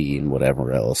Grundy, and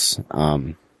whatever else.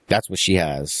 That's what she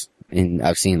has. And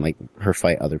I've seen like her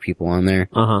fight other people on there.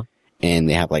 Uh-huh. And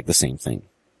they have like the same thing.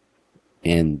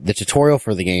 And the tutorial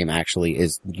for the game actually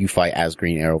is you fight as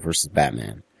Green Arrow versus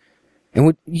Batman. And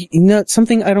what, you know,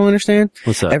 something I don't understand?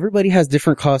 What's that? Everybody has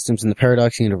different costumes in the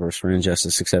Paradox universe for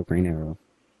Injustice except Green Arrow.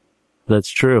 That's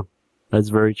true. That's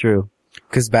very true.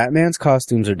 Cause Batman's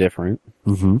costumes are different.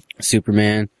 Mm-hmm.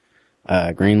 Superman,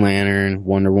 Green Lantern,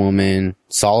 Wonder Woman,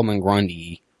 Solomon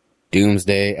Grundy,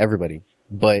 Doomsday, everybody.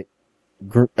 But,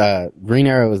 Green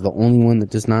Arrow is the only one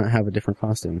that does not have a different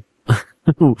costume.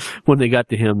 When they got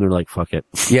to him, they're like, fuck it.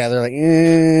 Yeah, they're like,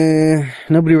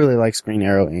 nobody really likes Green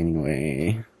Arrow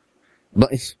anyway.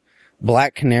 But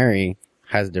Black Canary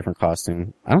has a different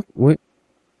costume. I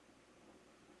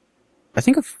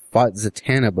think I fought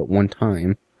Zatanna but one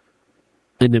time.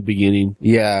 In the beginning.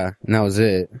 Yeah, and that was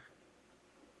it.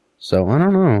 So, I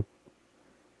don't know.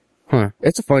 Huh.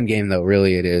 It's a fun game though,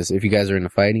 really it is. If you guys are into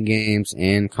fighting games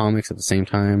and comics at the same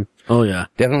time. Oh yeah.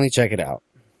 Definitely check it out.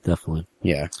 Definitely.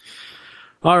 Yeah.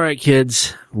 All right,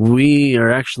 kids. We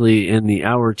are actually in the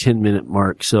hour 10-minute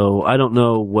mark, so I don't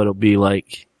know what it'll be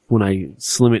like when I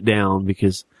slim it down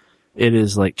because it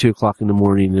is like 2:00 in the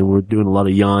morning and we're doing a lot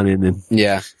of yawning and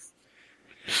yeah.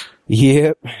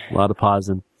 Yep. a lot of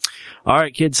pausing. All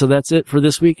right, kids. So that's it for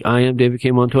this week. I am David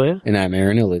K. Montoya. And I'm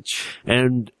Aaron Illich.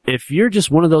 And if you're just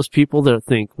one of those people that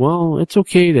think, well, it's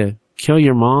okay to kill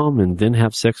your mom and then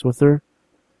have sex with her,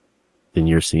 then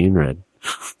you're seeing red.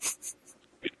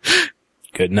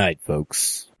 Good night,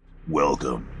 folks.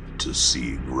 Welcome to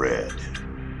Seeing Red.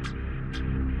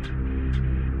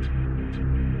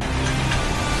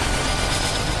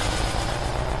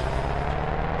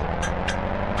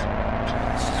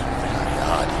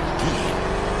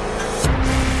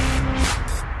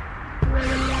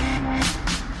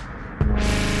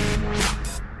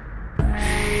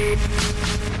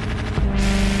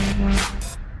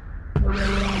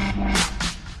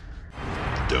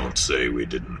 Don't say we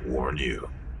didn't warn you.